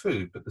enough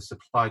food, but the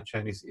supply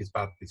chain is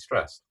badly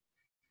stressed.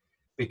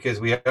 Because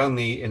we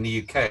only, in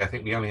the UK, I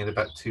think we only had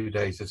about 2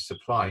 days of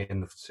supply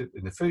in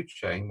the food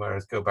chain,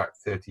 whereas go back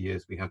 30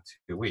 years, we had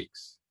 2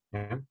 weeks.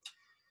 Yeah?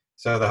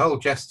 So the whole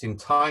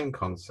just-in-time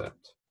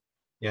concept,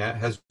 yeah,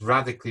 has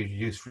radically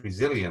reduced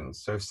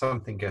resilience. So if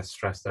something gets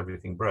stressed,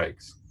 everything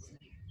breaks.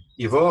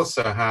 You've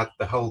also had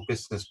the whole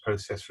business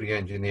process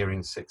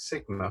re-engineering Six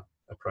Sigma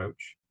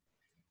approach,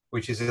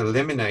 which has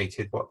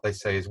eliminated what they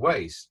say is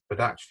waste, but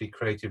actually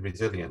created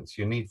resilience.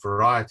 You need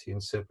variety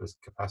and surplus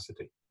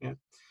capacity. Yeah?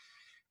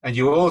 And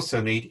you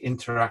also need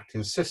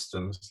interacting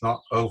systems,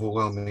 not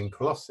overwhelming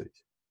colossi.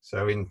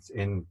 So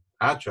in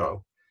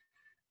Agile,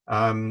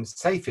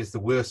 safe is the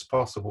worst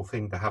possible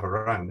thing to have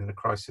around in a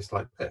crisis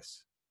like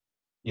this.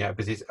 Yeah,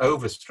 because it's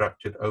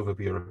overstructured,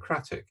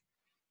 over-bureaucratic.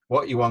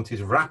 What you want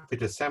is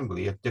rapid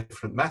assembly of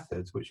different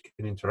methods which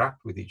can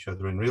interact with each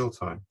other in real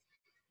time.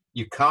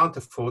 You can't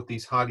afford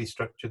these highly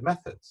structured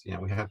methods. You know,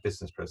 we have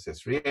business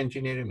process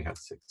re-engineering, we have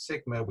Six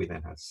Sigma, we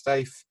then have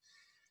SAFe.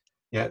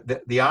 Yeah,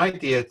 the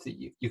idea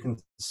that you can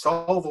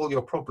solve all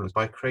your problems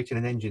by creating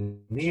an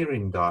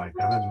engineering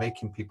diagram and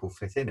making people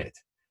fit in it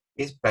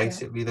is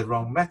basically the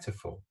wrong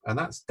metaphor. And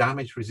that's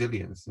damaged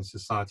resilience in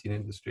society and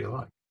industry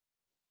alike.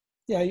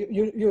 Yeah,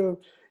 you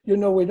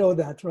know, we know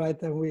that, right?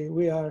 And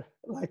we are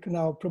like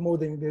now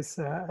promoting this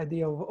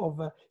idea of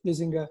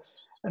using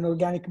an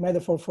organic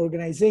metaphor for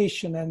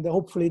organization, and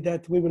hopefully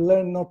that we will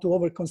learn not to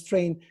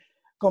over-constrain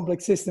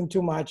complex system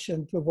too much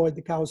and to avoid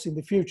the chaos in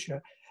the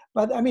future.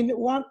 But I mean,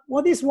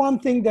 what is one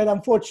thing that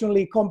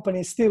unfortunately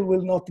companies still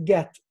will not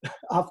get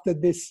after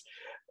this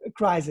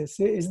crisis?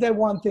 Is there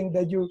one thing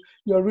that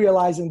you're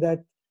realizing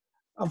that,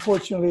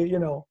 unfortunately, you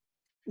know,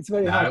 it's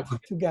very hard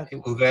to get?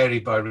 It will vary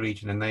by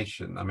region and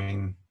nation. I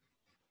mean,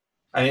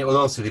 and it will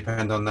also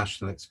depend on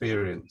national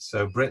experience.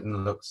 So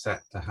Britain looks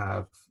set to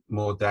have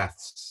more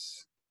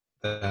deaths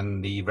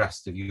than the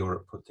rest of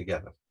Europe put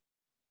together.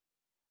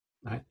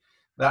 Right?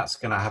 That's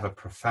going to have a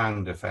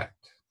profound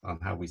effect on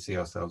how we see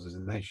ourselves as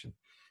a nation.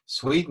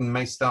 Sweden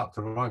may start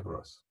to rival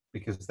us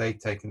because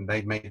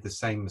they've made the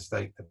same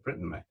mistake that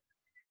Britain made.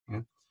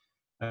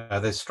 Yeah?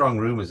 There's strong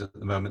rumours at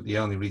the moment. The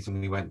only reason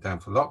we went down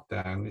for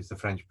lockdown is the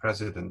French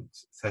president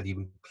said he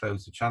would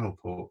close the channel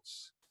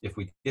ports if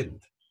we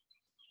didn't.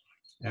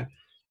 Yeah,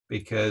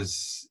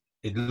 because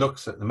it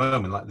looks at the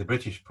moment like the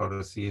British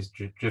policy is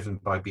driven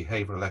by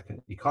behavioural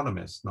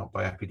economists, not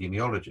by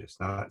epidemiologists.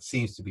 Now that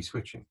seems to be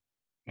switching,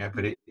 yeah,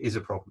 but it is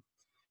a problem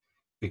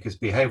because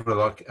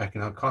behavioural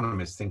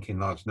economists think in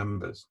large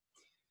numbers.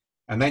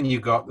 And then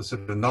you've got the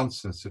sort of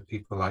nonsense of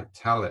people like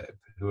Taleb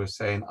who are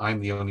saying, I'm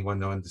the only one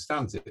who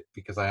understands it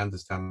because I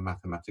understand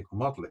mathematical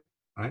modelling,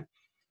 right?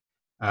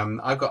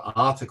 I've got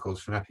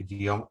articles from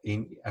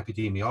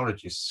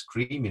epidemiologists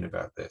screaming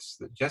about this,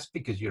 that just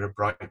because you're a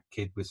bright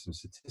kid with some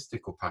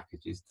statistical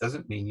packages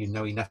doesn't mean you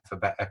know enough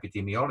about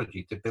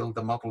epidemiology to build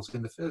the models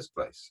in the first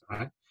place,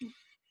 right?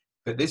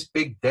 But this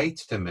big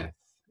data myth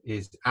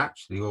is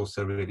actually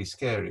also really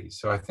scary.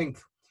 So I think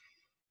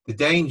the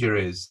danger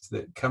is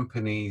that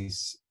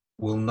companies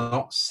will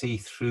not see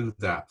through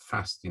that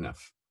fast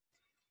enough.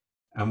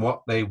 And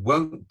what they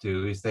won't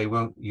do is they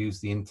won't use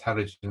the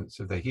intelligence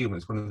of their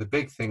humans. One of the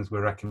big things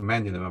we're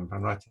recommending them,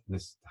 I'm writing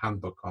this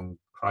handbook on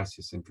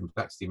crisis and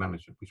complexity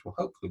management, which will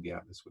hopefully be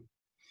out this week,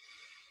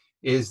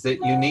 is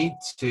that you need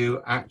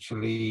to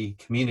actually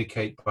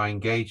communicate by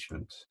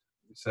engagement.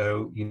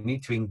 So you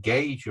need to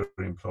engage your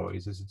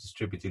employees as a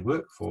distributed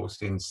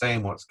workforce in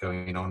saying what's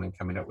going on and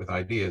coming up with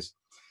ideas.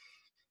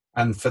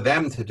 And for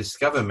them to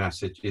discover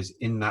messages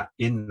in that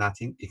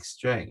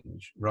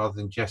exchange, rather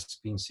than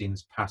just being seen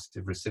as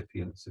passive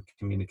recipients of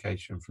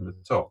communication from the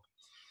top.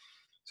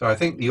 So I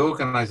think the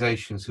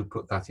organizations who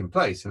put that in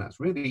place, and that's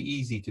really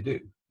easy to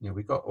do, you know,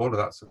 we've got all of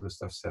that sort of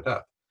stuff set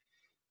up,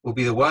 will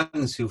be the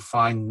ones who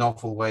find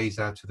novel ways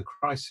out of the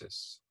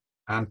crisis.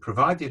 And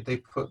provided they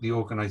put the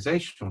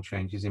organizational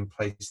changes in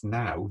place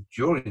now,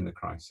 during the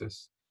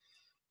crisis,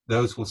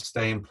 those will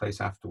stay in place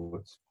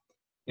afterwards.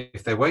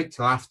 If they wait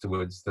till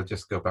afterwards, they'll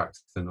just go back to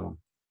the norm.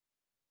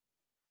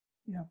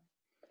 Yeah.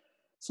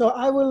 So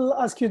I will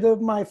ask you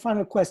my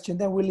final question,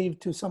 then we'll leave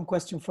to some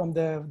question from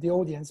the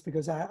audience,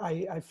 because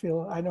I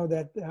know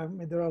that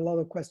there are a lot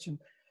of questions.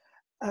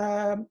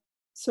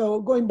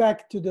 So going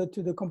back to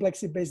the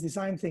complexity-based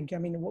design thinking,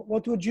 I mean,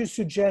 what would you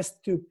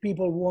suggest to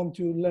people who want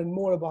to learn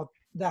more about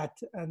that,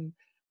 and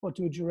what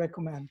would you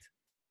recommend?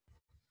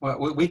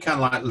 Well, we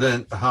kind of like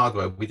learned the hard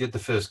way. We did the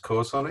first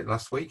course on it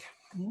last week.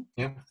 Mm-hmm.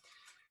 Yeah.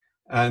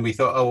 And we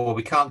thought, oh, well,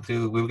 we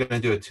were going to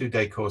do a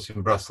 2-day course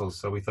in Brussels.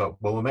 So we thought,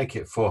 well, we'll make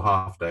it 4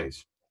 half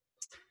days.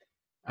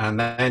 And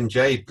then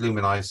Jade Bloom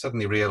and I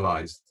suddenly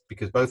realized,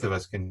 because both of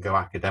us can go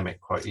academic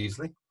quite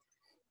easily,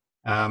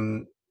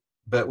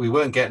 but we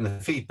weren't getting the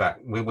feedback.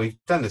 We've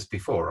done this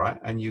before, right?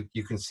 And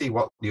you can see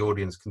what the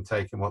audience can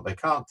take and what they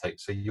can't take.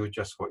 So you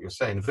adjust what you're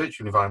saying. In a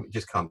virtual environment, you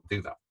just can't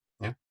do that.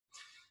 Yeah.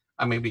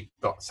 I mean, we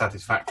got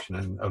satisfaction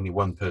and only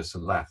one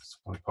person left. So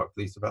I'm quite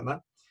pleased about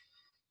that.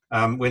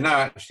 We're now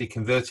actually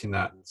converting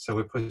that. So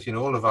we're putting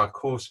all of our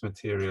course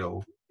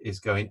material is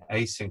going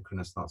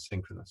asynchronous, not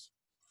synchronous.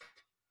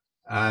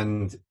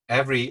 And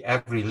every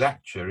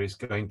lecture is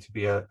going to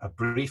be a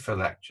briefer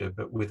lecture,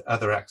 but with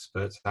other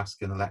experts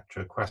asking the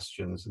lecturer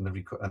questions, and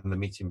the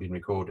meeting being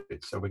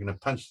recorded. So we're going to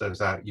punch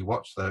those out. You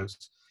watch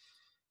those.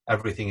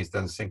 Everything is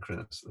done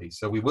synchronously.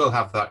 So we will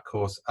have that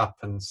course up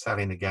and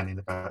selling again in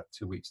about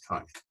 2 weeks'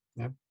 time.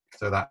 Yeah.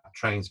 So that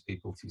trains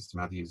people, teaches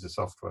them how to use the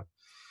software.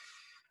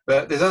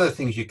 But there's other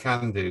things you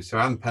can do. So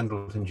Anne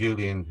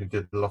Pendleton-Julian, who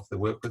did a lot of the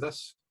work with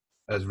us,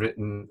 has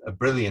written a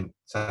brilliant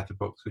set of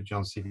books with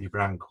John C.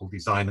 Brown called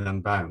Design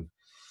Unbound.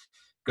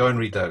 Go and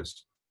read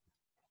those.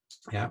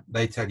 Yeah,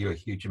 they tell you a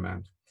huge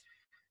amount.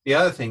 The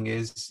other thing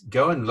is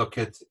go and look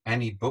at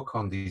any book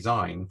on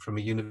design from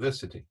a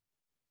university.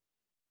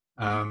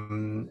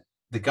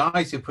 The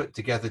guys who put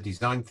together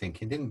design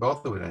thinking didn't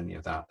bother with any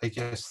of that. They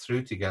just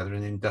threw together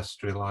an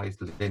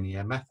industrialized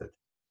linear method.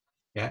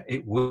 Yeah,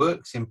 it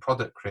works in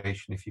product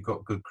creation if you've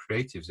got good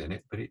creatives in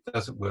it, but it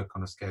doesn't work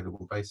on a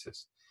scalable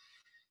basis.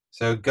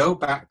 So go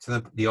back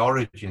to the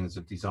origins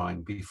of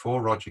design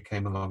before Roger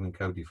came along and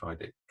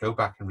codified it. Go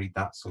back and read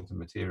that sort of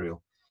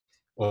material,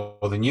 or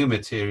the new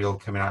material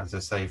coming out, as I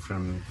say,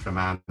 from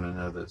Anne and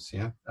others.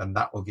 Yeah, and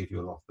that will give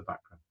you a lot of the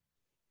background.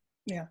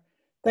 Yeah,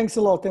 thanks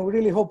a lot, and we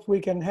really hope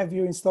we can have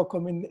you in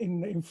Stockholm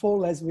in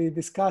fall, as we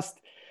discussed,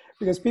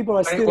 because people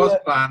are still. It was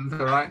planned,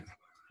 all right.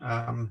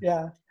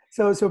 Yeah.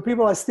 So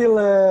people are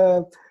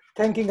still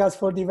thanking us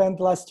for the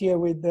event last year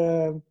with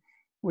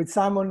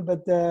Simon,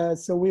 but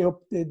so we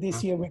hope that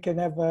this year we can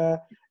have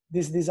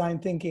this design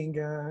thinking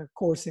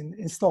course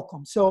in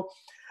Stockholm. So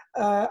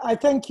I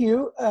thank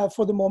you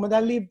for the moment.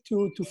 I'll leave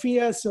to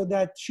Fia so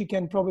that she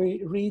can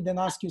probably read and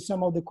ask you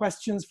some of the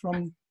questions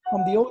from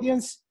the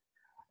audience.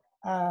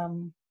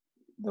 The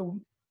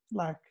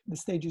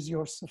stage is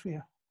yours,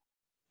 Sophia.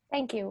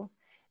 Thank you.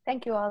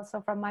 Thank you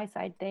also from my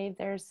side, Dave.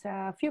 There's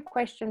a few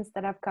questions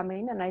that have come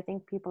in, and I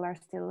think people are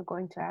still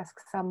going to ask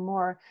some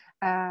more.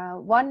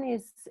 One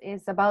is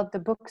about the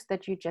books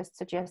that you just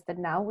suggested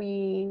now.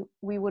 We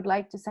would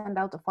like to send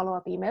out a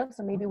follow-up email,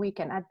 so maybe we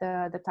can add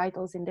the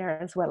titles in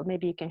there as well.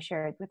 Maybe you can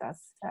share it with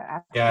us.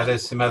 Yeah,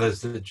 there's some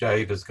others that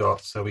Jave has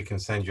got, so we can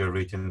send you a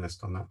reading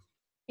list on that.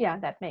 Yeah,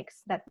 that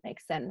makes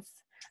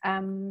sense.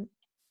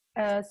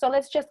 So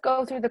let's just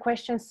go through the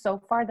questions so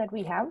far that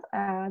we have.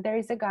 There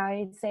is a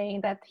guy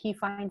saying that he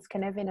finds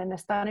Cynefin an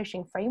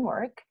astonishing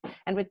framework.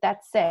 And with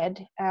that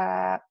said,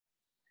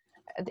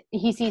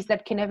 he sees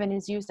that Cynefin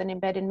is used and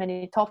embedded in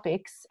many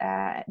topics,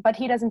 but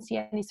he doesn't see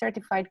any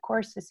certified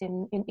courses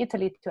in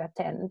Italy to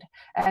attend.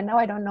 Now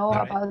I don't know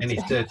about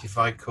any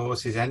certified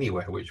courses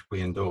anywhere which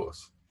we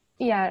endorse.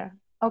 Yeah,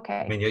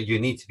 okay. I mean, you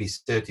need to be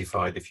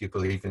certified if you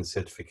believe in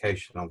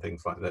certification on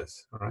things like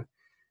this, all right?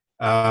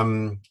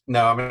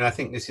 No, I mean, I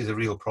think this is a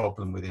real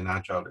problem within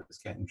Agile. It's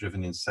getting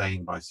driven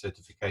insane by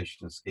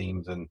certification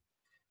schemes and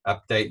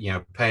update,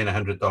 paying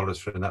 $100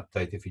 for an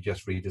update if you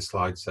just read a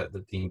slide set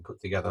that Dean put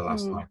together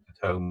last night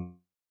at home,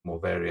 more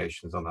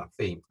variations on that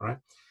theme, right?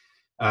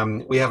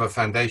 We have a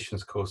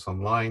foundations course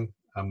online,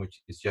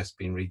 which has just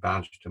been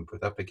rebadged and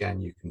put up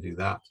again. You can do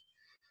that.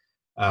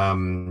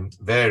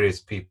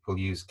 Various people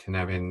use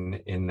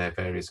Cynefin in their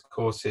various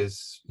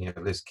courses.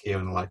 Liz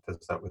Kieran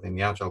does that within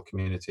the Agile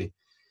community.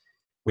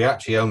 We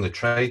actually own the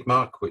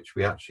trademark, which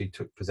we actually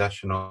took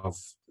possession of,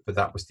 but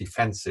that was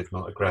defensive,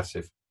 not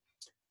aggressive.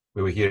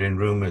 We were hearing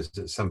rumors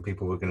that some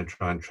people were going to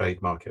try and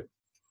trademark it.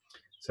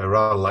 So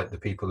rather like the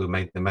people who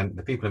made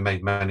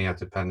money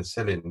out of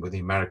penicillin were the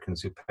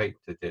Americans who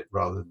patented it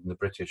rather than the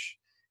British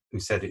who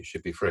said it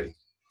should be free.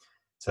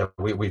 So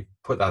we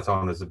put that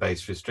on as a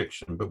base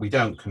restriction, but we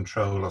don't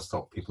control or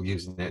stop people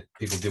using it.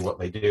 People do what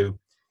they do.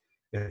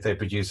 If they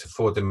produce a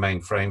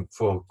 4-domain frame,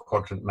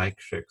 4-quadrant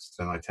matrix,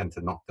 then I tend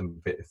to knock them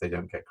a bit if they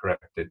don't get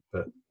corrected.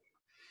 But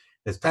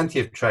there's plenty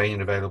of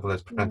training available.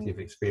 There's plenty of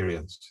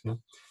experience.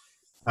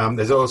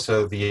 There's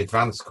also the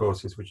advanced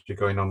courses which are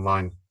going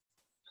online,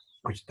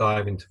 which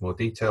dive into more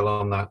detail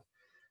on that.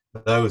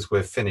 Those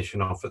we're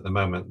finishing off at the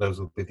moment. Those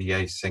will be the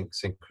async,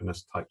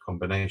 synchronous type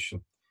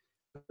combination.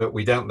 But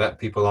we don't let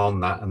people on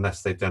that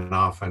unless they've done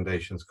our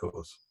foundations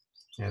course.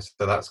 Yes,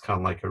 so that's kind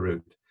of like a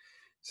route.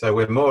 So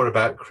we're more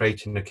about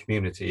creating a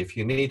community. If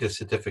you need a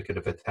certificate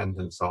of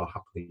attendance, I'll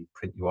happily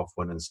print you off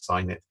one and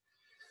sign it.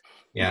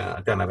 Yeah,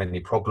 I don't have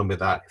any problem with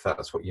that if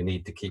that's what you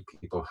need to keep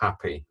people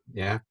happy.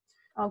 Yeah.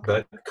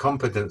 Okay. But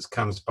competence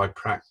comes by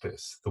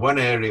practice. The one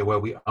area where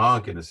we are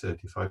going to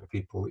certify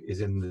people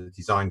is in the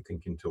design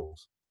thinking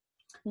tools.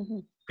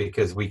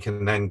 Because we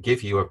can then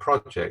give you a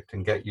project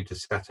and get you to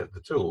set up the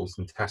tools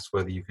and test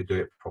whether you could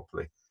do it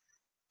properly.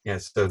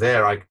 Yes, so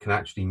there I can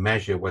actually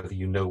measure whether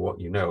you know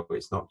what you know.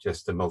 It's not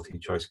just a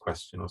multi-choice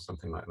question or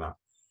something like that.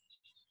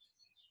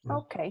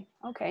 Okay,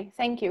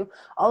 thank you.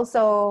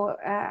 Also,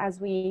 as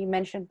we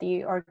mentioned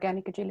the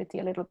organic agility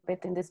a little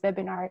bit in this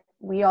webinar,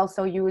 we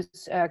also use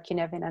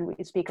Cynefin, and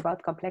we speak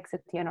about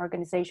complexity and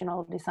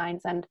organizational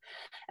designs and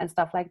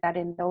stuff like that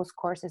in those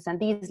courses. And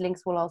these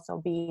links will also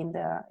be in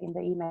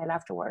the email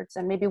afterwards.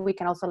 And maybe we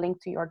can also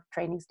link to your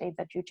training state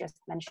that you just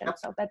mentioned,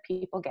 so that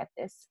people get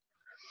this.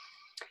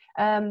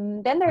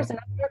 Then there's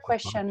another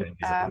question.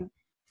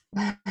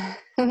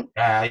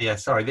 Yeah,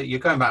 sorry, you're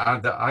going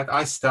back.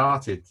 I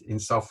started in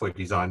software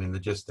design in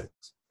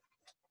logistics.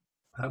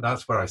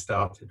 That's where I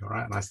started, all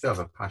right? And I still have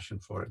a passion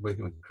for it,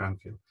 working with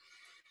Cranfield.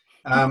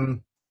 I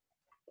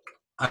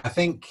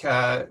think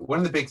one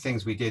of the big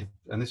things we did,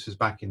 and this was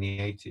back in the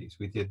 80s,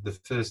 we did the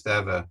first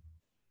ever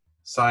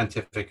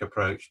scientific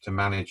approach to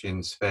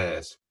managing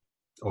spares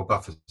or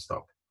buffer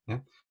stock. Yeah?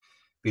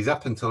 Because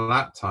up until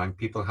that time,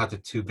 people had a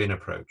 2-bin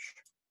approach.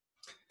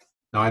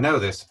 Now, I know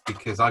this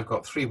because I've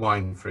got 3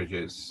 wine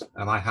fridges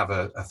and I have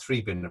a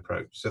 3-bin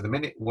approach. So the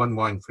minute one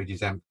wine fridge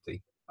is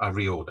empty, I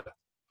reorder.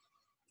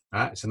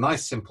 Right? It's a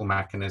nice, simple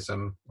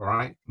mechanism, all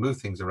right? Move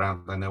things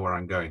around, I know where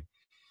I'm going.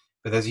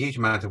 But there's a huge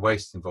amount of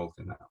waste involved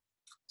in that.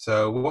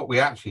 So what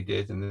we actually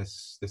did, and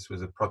this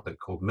was a product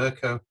called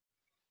Mirko,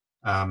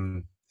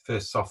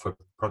 first software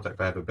product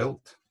I ever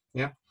built,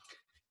 yeah?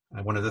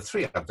 And one of the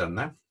 3 I've done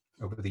now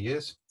over the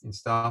years in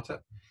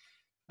startup.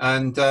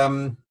 And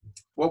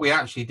what we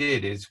actually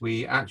did is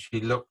we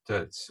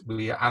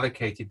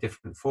allocated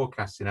different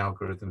forecasting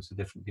algorithms to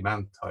different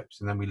demand types,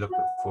 and then we looked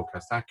at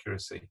forecast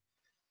accuracy.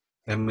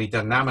 Then we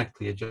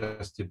dynamically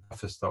adjusted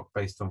buffer stock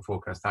based on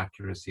forecast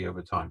accuracy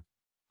over time.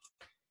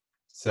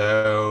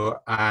 So,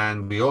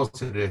 and we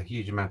also did a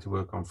huge amount of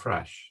work on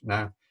fresh.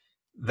 Now,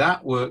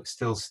 that work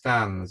still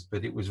stands,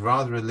 but it was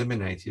rather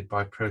eliminated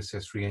by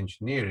process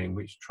re-engineering,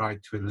 which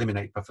tried to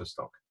eliminate buffer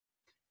stock.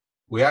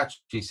 We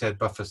actually said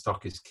buffer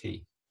stock is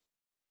key.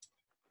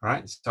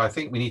 Right, so I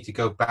think we need to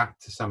go back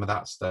to some of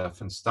that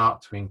stuff and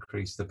start to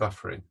increase the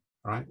buffering,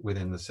 right,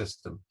 within the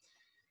system.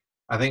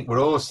 I think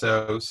we're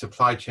also,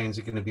 supply chains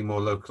are going to be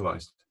more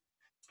localized.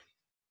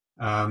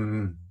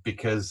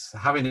 Because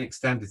having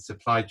extended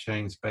supply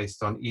chains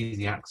based on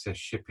easy access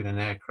shipping and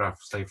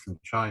aircraft, say from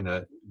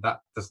China,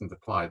 that doesn't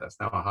apply. That's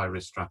now a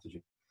high-risk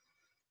strategy.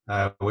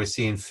 We're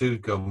seeing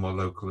food go more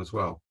local as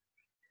well.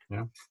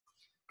 Yeah,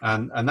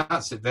 and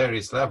that's at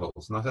various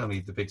levels, not only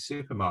the big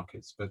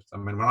supermarkets, but I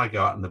mean, when I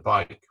go out on the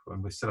bike,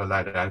 when we're still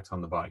allowed out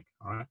on the bike,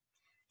 all right,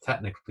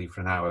 technically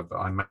for an hour, but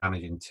I'm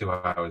managing 2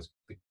 hours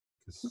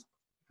because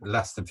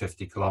less than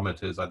 50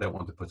 kilometers, I don't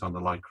want to put on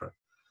the Lycra.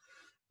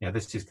 Yeah,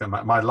 this is kind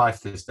of my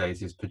life these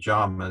days is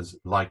pajamas,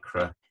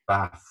 Lycra,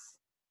 bath,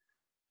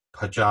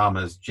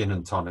 pajamas, gin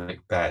and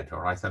tonic, bed. All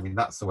right. I mean,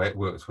 that's the way it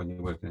works when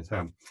you're working at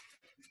home.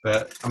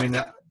 But I mean,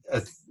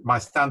 my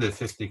standard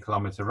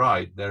 50-kilometer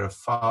ride, there are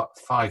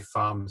 5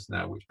 farms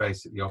now which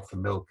basically offer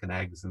milk and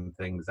eggs and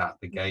things at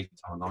the gate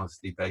on an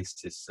honesty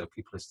basis. So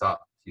people are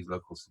starting to use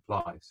local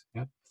supplies.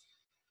 Yeah.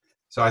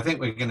 So I think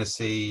we're going to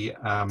see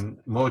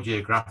more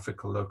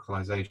geographical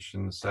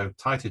localization. So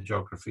tighter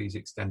geographies,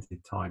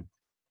 extended time.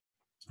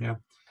 Yeah,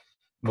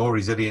 more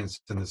resilience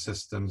in the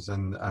systems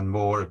and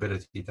more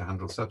ability to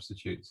handle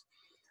substitutes.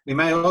 We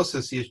may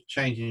also see a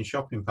change in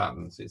shopping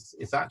patterns.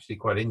 It's actually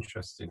quite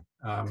interesting.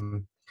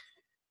 And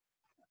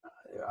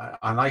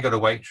I got a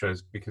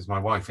Waitrose because my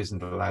wife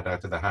isn't allowed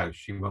out of the house.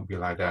 She won't be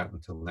allowed out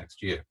until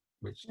next year,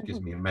 which gives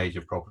me a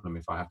major problem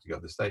if I have to go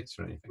to the States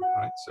or anything,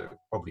 right? So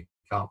probably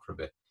can't for a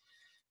bit.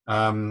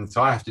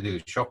 So I have to do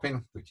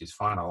shopping, which is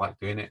fine. I like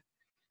doing it.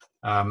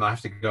 I have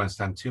to go and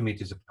stand 2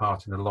 meters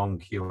apart in a long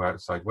queue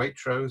outside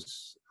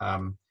Waitrose,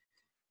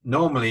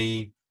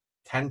 normally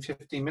 10,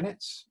 15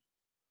 minutes.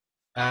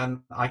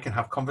 And I can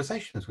have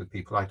conversations with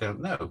people I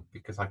don't know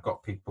because I've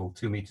got people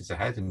 2 meters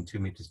ahead and 2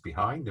 meters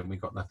behind and we've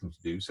got nothing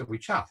to do. So we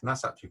chat and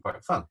that's actually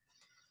quite fun.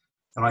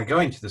 And I go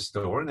into the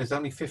store and there's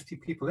only 50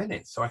 people in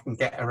it. So I can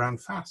get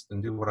around fast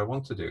and do what I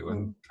want to do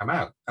and come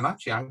out. And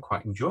actually, I'm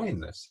quite enjoying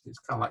this. It's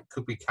kind of like,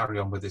 could we carry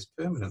on with this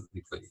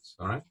permanently, please?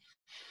 All right.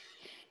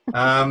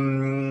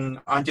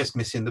 I'm just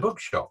missing the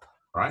bookshop,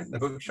 right? The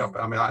bookshop,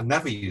 I mean, I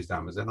never used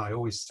Amazon. I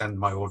always send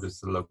my orders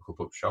to the local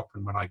bookshop.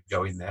 And when I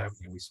go in there,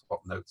 we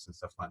swap notes and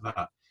stuff like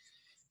that.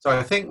 So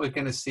I think we're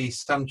going to see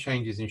some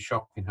changes in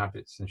shopping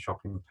habits and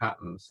shopping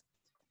patterns.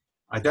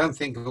 I don't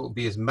think it will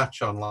be as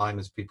much online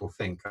as people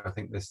think. I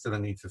think there's still a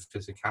need for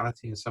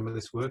physicality in some of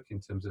this work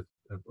in terms of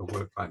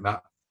work like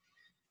that.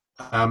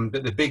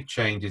 But the big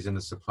changes in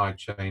the supply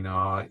chain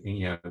are,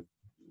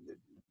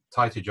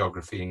 tighter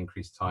geography,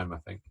 increased time, I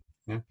think.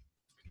 Yeah.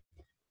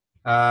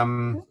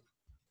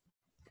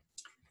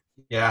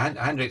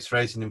 Hendrik's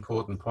raised an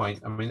important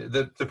point. I mean,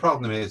 the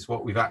problem is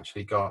what we've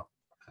actually got,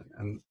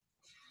 and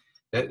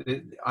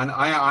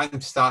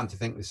I'm starting to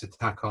think this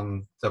attack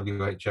on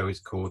WHO is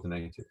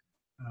coordinated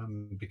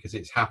because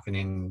it's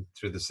happening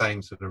through the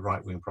same sort of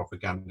right-wing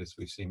propagandists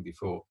we've seen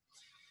before.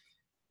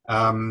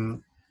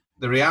 The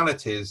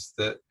reality is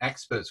that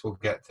experts will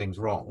get things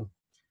wrong.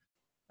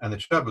 And the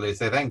trouble is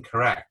they then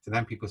correct, and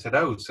then people said,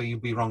 oh, so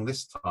you'll be wrong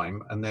this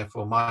time, and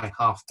therefore my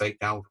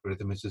half-baked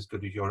algorithm is as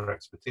good as your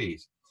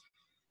expertise.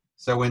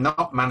 So we're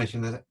not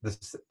managing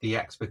the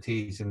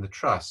expertise in the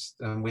trust,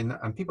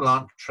 and people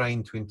aren't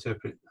trained to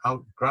interpret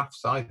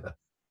graphs either.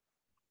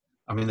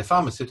 I mean, the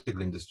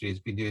pharmaceutical industry has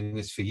been doing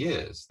this for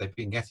years. They've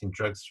been getting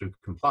drugs through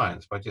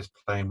compliance by just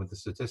playing with the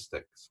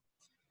statistics.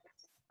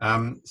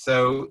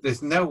 So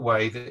there's no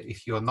way that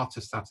if you're not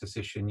a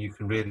statistician, you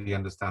can really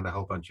understand a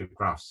whole bunch of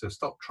graphs. So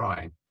stop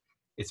trying.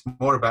 It's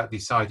more about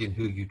deciding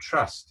who you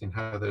trust and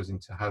how those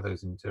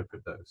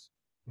interpret those.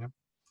 Yeah.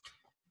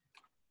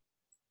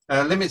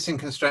 Limits and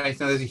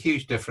constraints. Now, there's a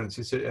huge difference.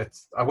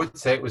 I would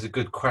say it was a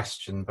good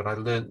question, but I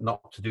learned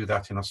not to do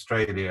that in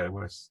Australia,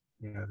 where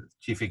the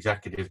chief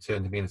executive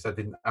turned to me and said, "I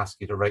didn't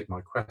ask you to rate my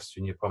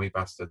question, you pommy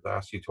bastard. I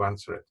asked you to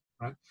answer it."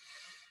 Right.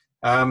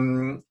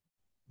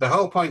 The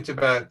whole point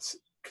about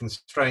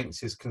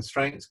constraints is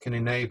constraints can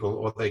enable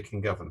or they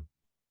can govern.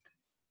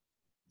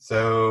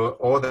 So,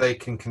 or they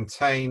can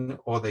contain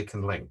or they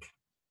can link.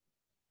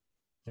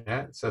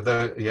 Yeah. So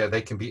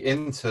they can be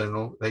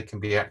internal, they can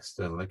be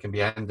external, they can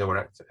be endo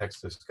or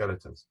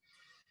exoskeletons.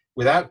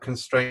 Without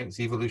constraints,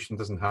 evolution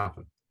doesn't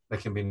happen. There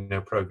can be no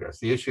progress.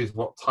 The issue is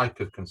what type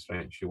of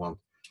constraints you want.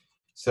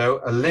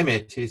 So a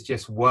limit is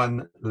just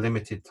one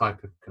limited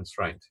type of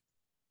constraint.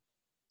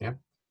 Yeah.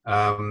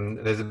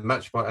 There's a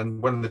much more,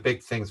 and one of the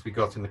big things we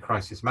got in the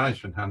crisis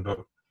management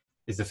handbook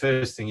is the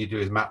first thing you do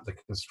is map the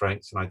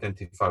constraints and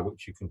identify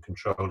which you can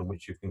control and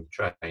which you can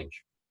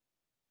change,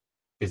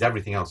 because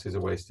everything else is a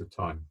waste of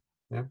time.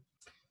 Yeah.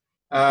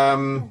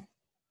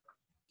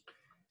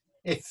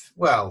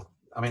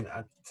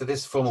 To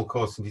this formal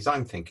course in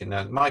design thinking,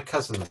 my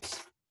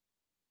cousin's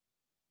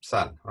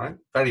son, right,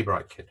 very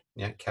bright kid,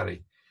 yeah,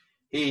 Kelly,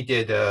 he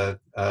did a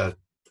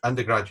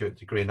undergraduate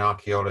degree in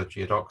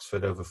archaeology at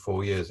Oxford over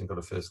 4 years and got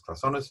a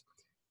first-class honours.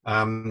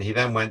 He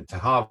then went to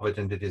Harvard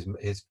and did his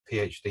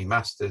PhD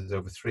masters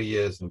over 3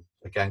 years and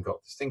again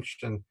got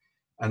distinction,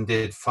 and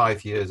did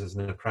 5 years as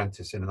an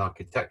apprentice in an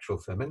architectural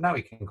firm, and now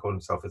he can call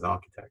himself as an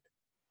architect.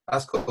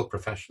 That's called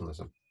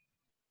professionalism.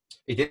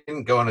 He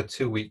didn't go on a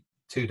 2-week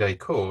 2-day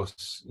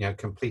course,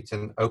 complete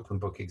an open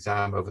book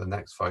exam over the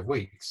next 5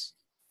 weeks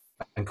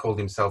and called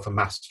himself a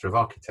master of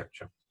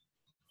architecture.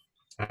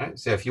 Right?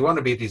 So if you want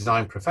to be a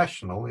design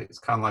professional, it's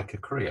kind of like a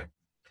career.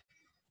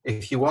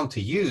 If you want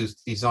to use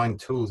design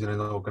tools in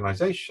an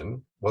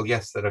organization, well,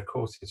 yes, there are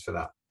courses for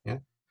that. Yeah.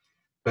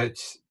 But,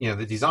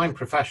 the design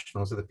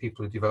professionals are the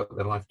people who devote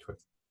their life to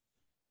it.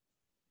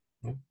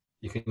 Yeah?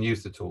 You can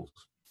use the tools.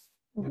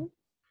 Mm-hmm.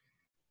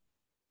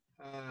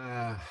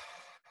 Yeah.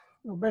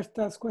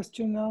 Roberta's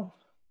question now.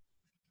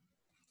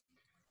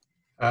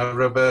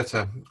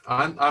 Roberta,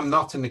 I'm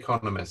not an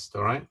economist,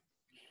 all right?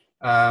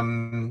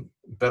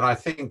 But I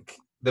think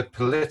the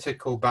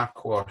political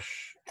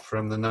backwash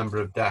from the number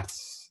of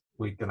deaths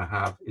we're going to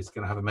have is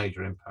going to have a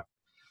major impact.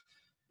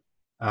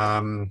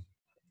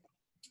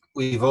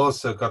 We've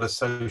also got a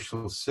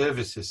social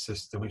services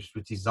system which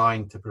was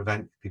designed to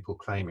prevent people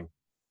claiming.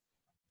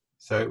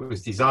 So it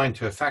was designed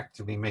to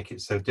effectively make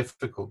it so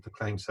difficult to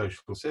claim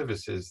social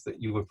services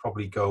that you would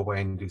probably go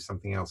away and do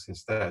something else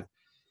instead.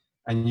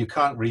 And you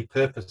can't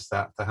repurpose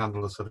that to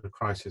handle the sort of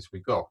crisis we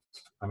got.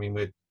 I mean,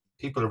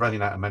 people are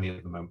running out of money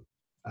at the moment,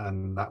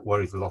 and that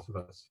worries a lot of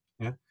us.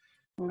 Yeah,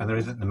 and there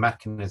isn't the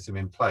mechanism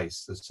in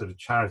place. The sort of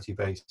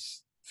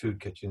charity-based food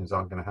kitchens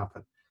aren't going to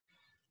happen.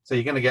 So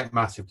you're going to get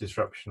massive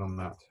disruption on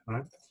that,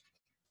 right?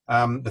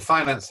 The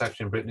finance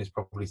sector in Britain is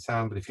probably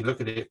sound, but if you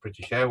look at it,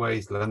 British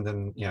Airways,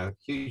 London,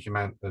 huge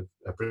amount of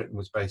Britain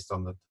was based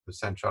on the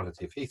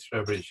centrality of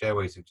Heathrow. British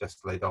Airways have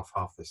just laid off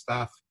half their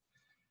staff.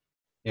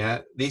 Yeah,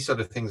 these sort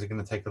of things are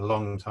going to take a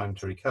long time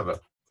to recover.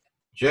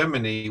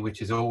 Germany, which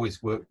has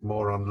always worked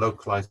more on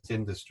localized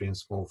industry and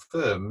small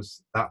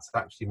firms, that's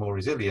actually more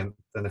resilient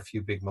than a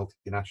few big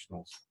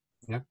multinationals.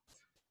 Yeah.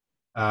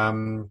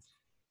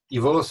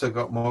 You've also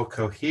got more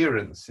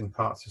coherence in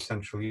parts of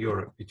Central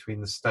Europe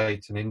between the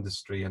state and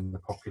industry and the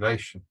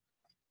population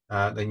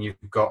than you've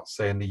got,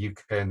 say, in the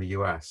UK and the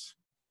US.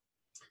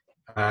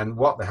 And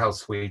what the hell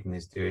Sweden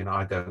is doing,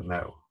 I don't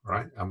know,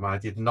 right? I mean, I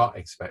did not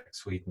expect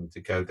Sweden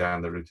to go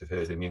down the route of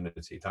herd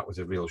immunity. That was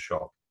a real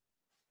shock.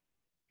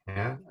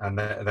 Yeah, and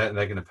they're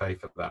going to pay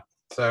for that.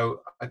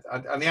 So,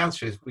 and the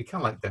answer is we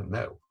kind of don't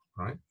know,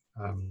 right?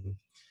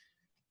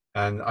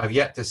 And I've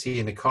yet to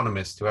see an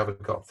economist who ever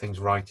got things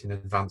right in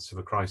advance of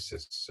a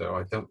crisis. So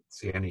I don't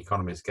see any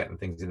economists getting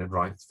things in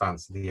advance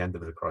at the end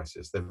of the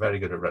crisis. They're very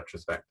good at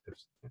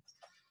retrospectives.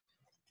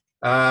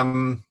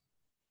 One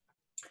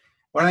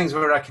of the things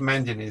we're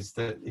recommending is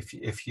that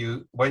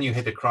when you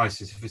hit a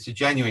crisis, if it's a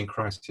genuine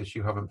crisis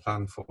you haven't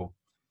planned for,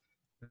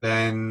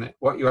 then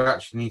what you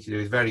actually need to do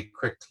is very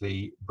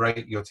quickly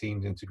break your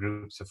teams into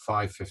groups of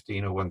 5,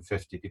 15 or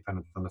 150,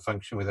 depending on the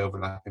function with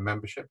overlapping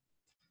membership,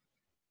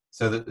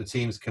 so that the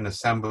teams can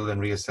assemble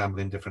and reassemble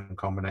in different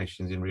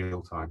combinations in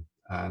real time.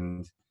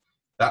 And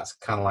that's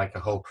kind of like a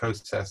whole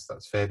process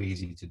that's fairly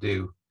easy to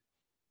do.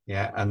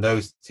 Yeah, and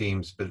those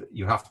teams, but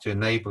you have to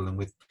enable them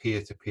with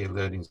peer-to-peer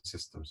learning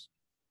systems.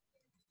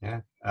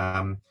 Yeah,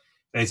 and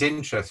it's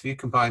interesting, if you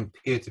combine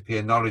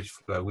peer-to-peer knowledge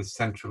flow with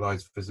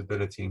centralized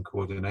visibility and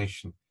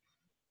coordination,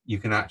 you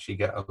can actually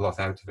get a lot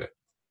out of it.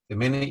 The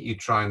minute you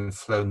try and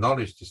flow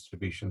knowledge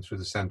distribution through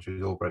the center,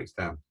 it all breaks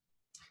down.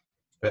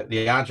 But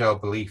the agile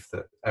belief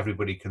that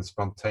everybody can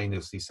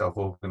spontaneously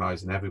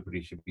self-organize and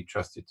everybody should be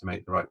trusted to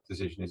make the right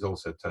decision is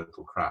also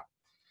total crap.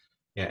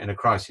 Yeah, in a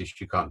crisis,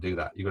 you can't do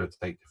that. You've got to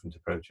take different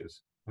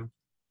approaches.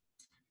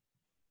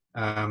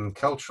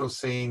 Cultural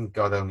scene,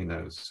 God only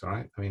knows,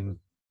 right? I mean,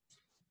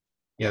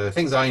 the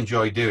things I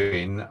enjoy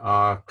doing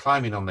are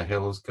climbing on the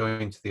hills,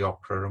 going to the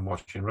opera and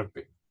watching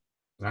rugby,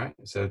 right?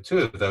 So 2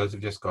 of those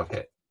have just got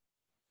hit.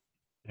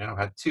 I've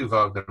had 2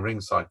 Wagner ring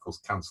cycles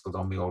cancelled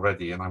on me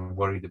already, and I'm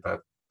worried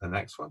about the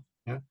next one.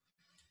 Yeah.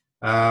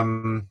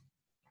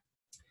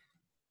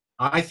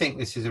 I think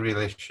this is a real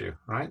issue,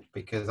 right?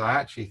 Because I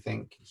actually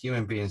think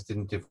human beings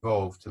didn't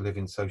evolve to live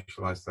in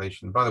social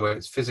isolation. By the way,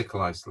 it's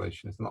physical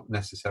isolation. It's not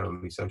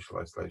necessarily social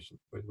isolation.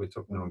 We're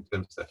talking the wrong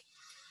terms there.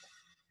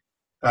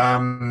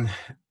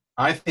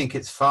 I think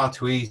it's far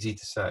too easy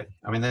to say.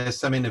 I mean, there's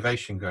some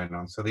innovation going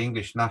on. So the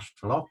English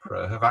National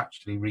Opera have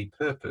actually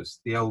repurposed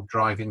the old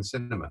drive-in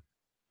cinema.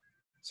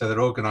 So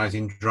they're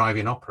organising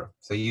drive-in opera.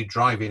 So you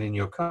drive in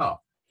your car,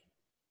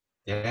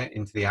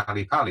 into the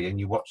alley pally, and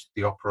you watch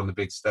the opera on the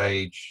big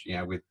stage,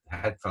 with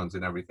headphones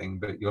and everything,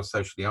 but you're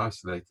socially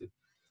isolated.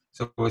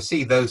 So we'll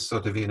see those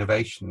sort of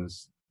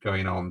innovations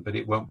going on, but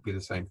it won't be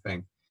the same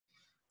thing.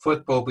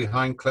 Football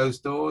behind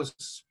closed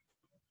doors,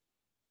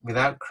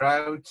 without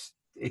crowds,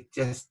 it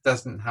just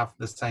doesn't have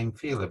the same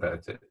feel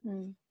about it.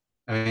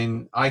 I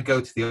mean, I go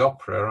to the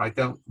opera, I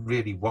don't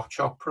really watch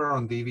opera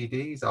on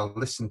DVDs, I'll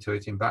listen to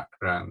it in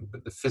background,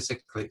 but the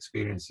physical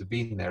experience of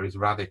being there is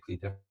radically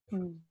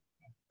different.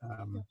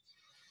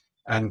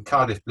 And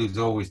Cardiff Blues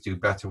always do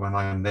better when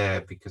I'm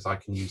there because I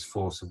can use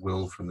force of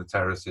will from the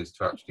terraces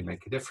to actually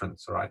make a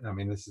difference, right? I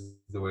mean, this is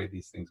the way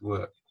these things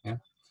work, yeah?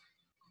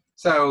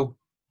 So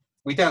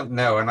we don't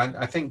know, and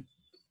I think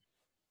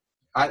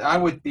I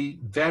would be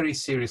very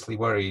seriously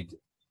worried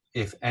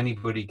if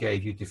anybody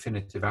gave you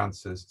definitive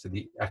answers to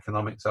the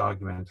economics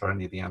argument or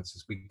any of the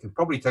answers. We can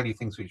probably tell you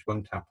things which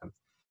won't happen.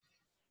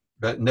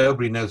 but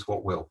nobody knows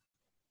what will.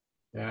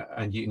 Yeah,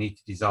 and you need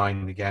to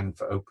design again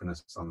for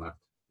openness on that.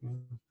 Yeah.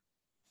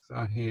 So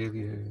I hear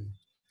you.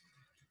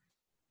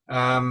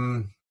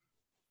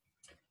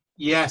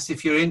 Yes,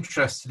 if you're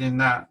interested in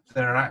that,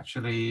 there are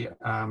actually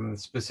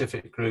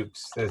specific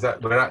groups.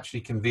 We're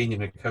actually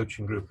convening a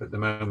coaching group at the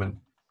moment,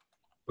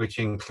 which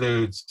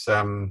includes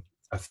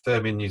a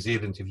firm in New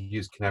Zealand who've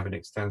used Cynefin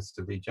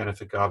extensively,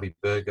 Jennifer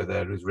Garvey-Berger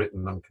there, who's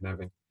written on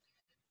Cynefin,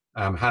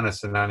 Hannah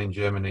Sanan in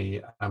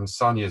Germany,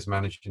 Sonia's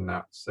managing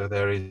that. So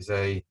there is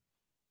a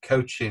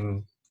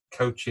coaching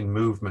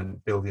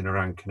movement building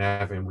around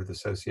Cynefin with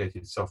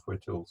associated software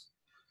tools.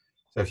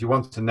 So if you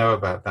want to know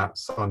about that,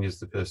 Sonia's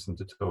the person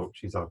to talk.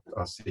 She's our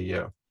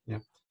CEO. Yeah,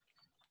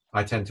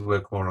 I tend to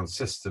work more on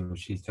systems.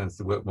 She tends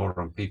to work more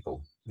on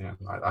people. Yeah,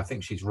 I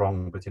think she's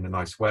wrong, but in a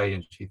nice way,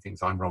 and she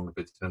thinks I'm wrong,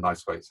 but in a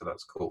nice way. So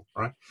that's cool,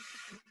 right?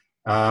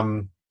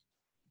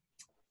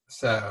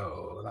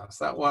 So that's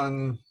that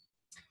one.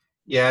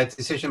 Yeah,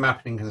 decision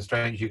mapping and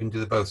constraints. You can do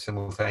them both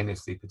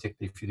simultaneously,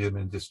 particularly if you do them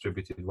in a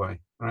distributed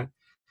way, right?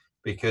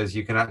 Because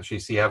you can actually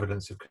see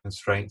evidence of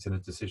constraints in the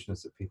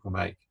decisions that people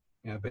make.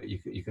 Yeah, but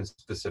you can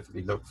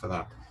specifically look for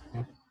that.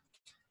 Yeah.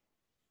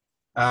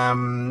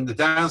 The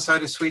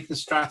downside of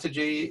Sweden's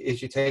strategy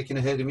is you're taking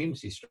a herd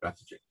immunity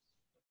strategy.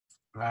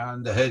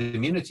 And the herd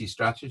immunity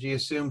strategy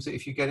assumes that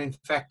if you get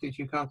infected,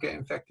 you can't get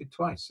infected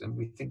twice. And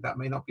we think that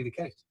may not be the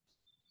case.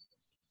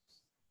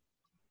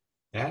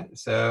 Yeah,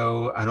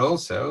 so, and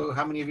also,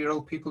 how many of your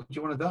old people do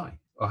you want to die?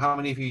 Or how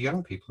many of you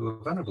young people who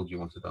are vulnerable do you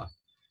want to die?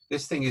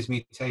 This thing is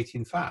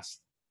mutating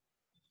fast.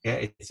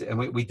 Yeah, and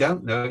we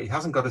don't know, it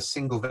hasn't got a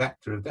single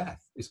vector of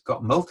death. It's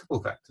got multiple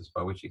vectors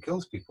by which it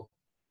kills people.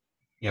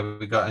 Yeah,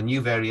 we've got a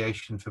new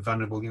variation for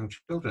vulnerable young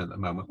children at the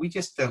moment. We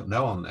just don't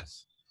know on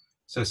this.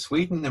 So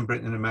Sweden and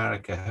Britain and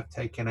America have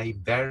taken a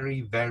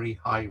very, very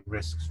high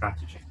risk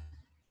strategy.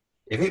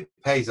 If it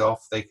pays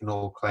off, they can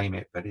all claim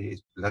it, but it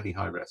is bloody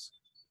high risk.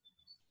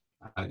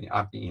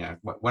 You know,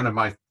 one of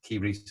my key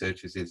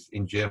researchers is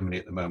in Germany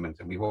at the moment,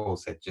 and we've all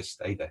said, just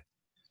stay there.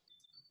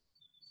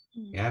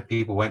 Yeah,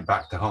 people went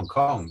back to Hong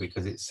Kong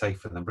because it's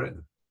safer than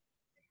Britain.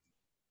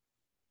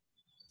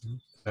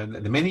 And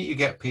the minute you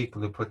get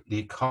people who put the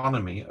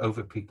economy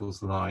over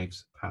people's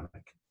lives,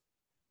 panic.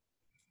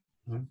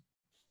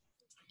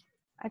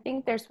 I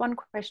think there's one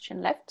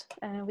question left.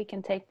 We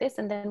can take this,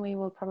 and then we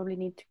will probably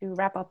need to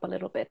wrap up a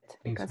little bit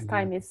because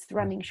time is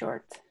running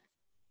short.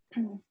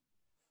 I'm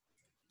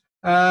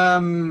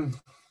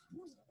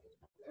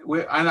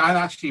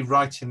actually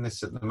writing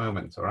this at the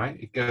moment, all right?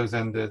 It goes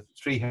under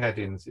 3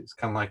 headings. It's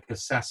kind of like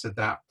assess,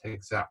 adapt,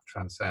 exact,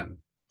 transcend.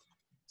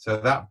 So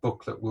that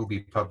booklet will be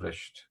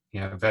published, you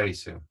know, very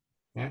soon.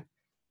 Yeah.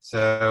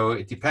 So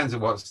it depends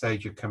on what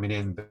stage you're coming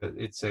in, but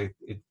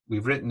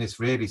we've written this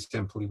really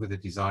simply with a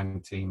design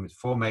team. It's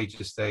 4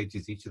 major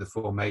stages. Each of the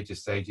 4 major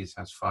stages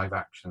has 5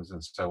 actions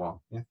and so on.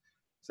 Yeah.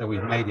 So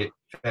we've made it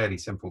fairly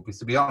simple because,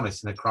 to be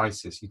honest, in a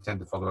crisis, you tend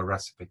to follow a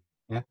recipe.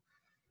 Yeah.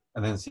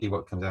 And then see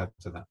what comes out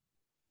of that.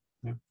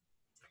 Yeah.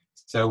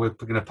 So we're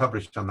going to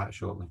publish on that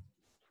shortly.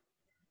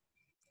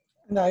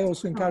 And I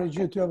also encourage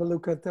you to have a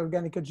look at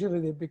organic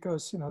agility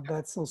because, you know,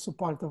 that's also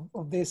part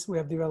of this we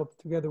have developed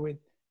together with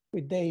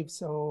Dave.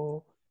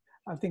 So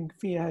I think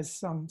Fia has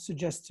some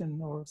suggestion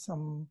or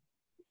some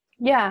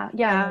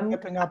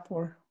wrapping up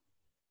or.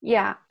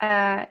 Yeah,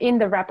 in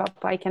the wrap up,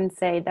 I can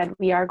say that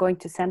we are going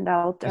to send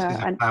out. This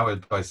is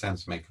powered by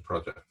SenseMaker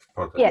project.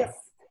 Yes,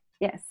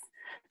 yes.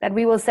 That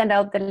we will send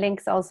out the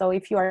links also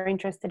if you are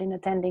interested in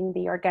attending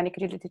the organic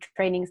agility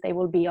trainings. They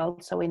will be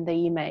also in the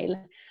email.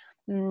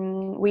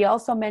 We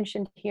also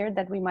mentioned here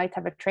that we might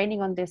have a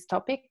training on this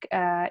topic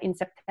in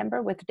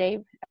September with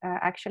Dave,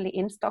 actually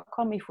in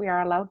Stockholm, if we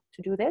are allowed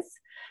to do this.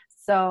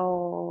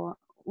 So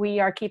we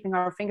are keeping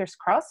our fingers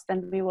crossed,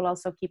 and we will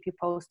also keep you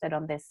posted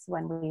on this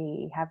when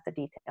we have the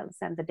details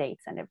and the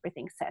dates and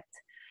everything set.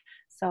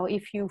 So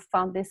if you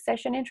found this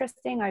session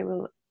interesting, I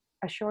will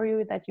assure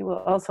you that you will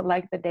also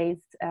like the days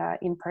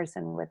in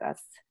person with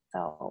us.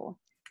 So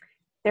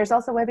there's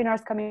also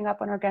webinars coming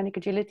up on organic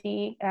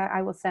agility.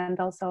 I will send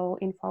also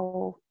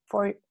info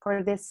for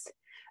this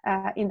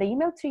in the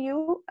email to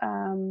you.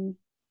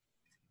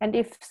 And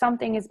if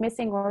something is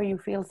missing or you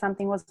feel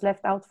something was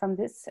left out from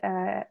this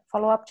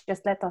follow-up,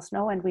 just let us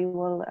know, and we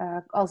will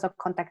also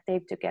contact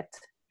Dave to get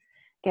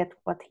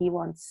what he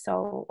wants,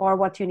 so, or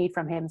what you need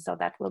from him, so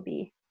that will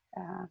be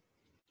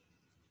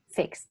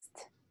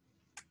fixed.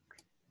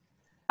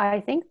 I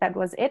think that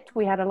was it.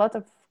 We had a lot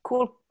of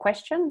cool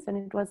questions,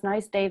 and it was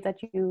nice, Dave,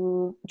 that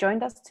you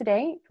joined us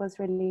today. It was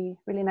really,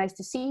 really nice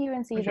to see you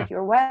and see that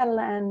you're well,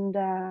 and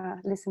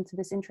listen to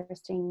this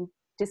interesting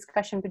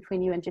discussion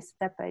between you and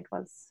Giuseppe. It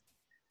was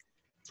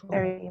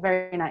very,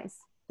 very nice.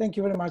 Thank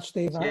you very much,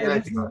 Dave.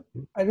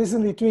 I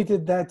recently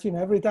tweeted that, you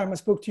know, every time I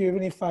spoke to you,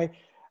 even if I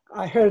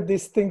heard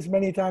these things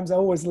many times, I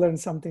always learned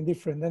something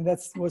different, and that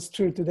was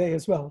true today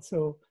as well.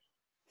 So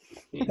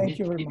thank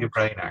you very much. Keep your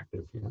brain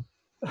active.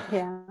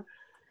 Yeah.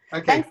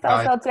 Okay, thanks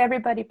also to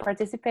everybody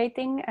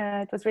participating.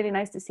 It was really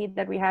nice to see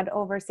that we had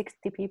over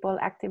 60 people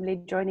actively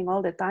joining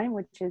all the time,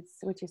 which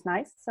is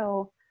nice.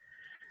 So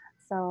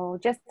So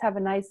just have a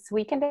nice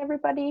weekend,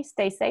 everybody.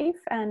 Stay safe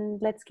and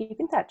let's keep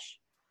in touch.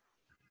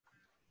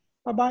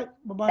 Bye-bye.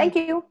 Bye-bye. Thank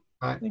you.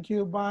 Bye. Thank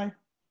you. Bye.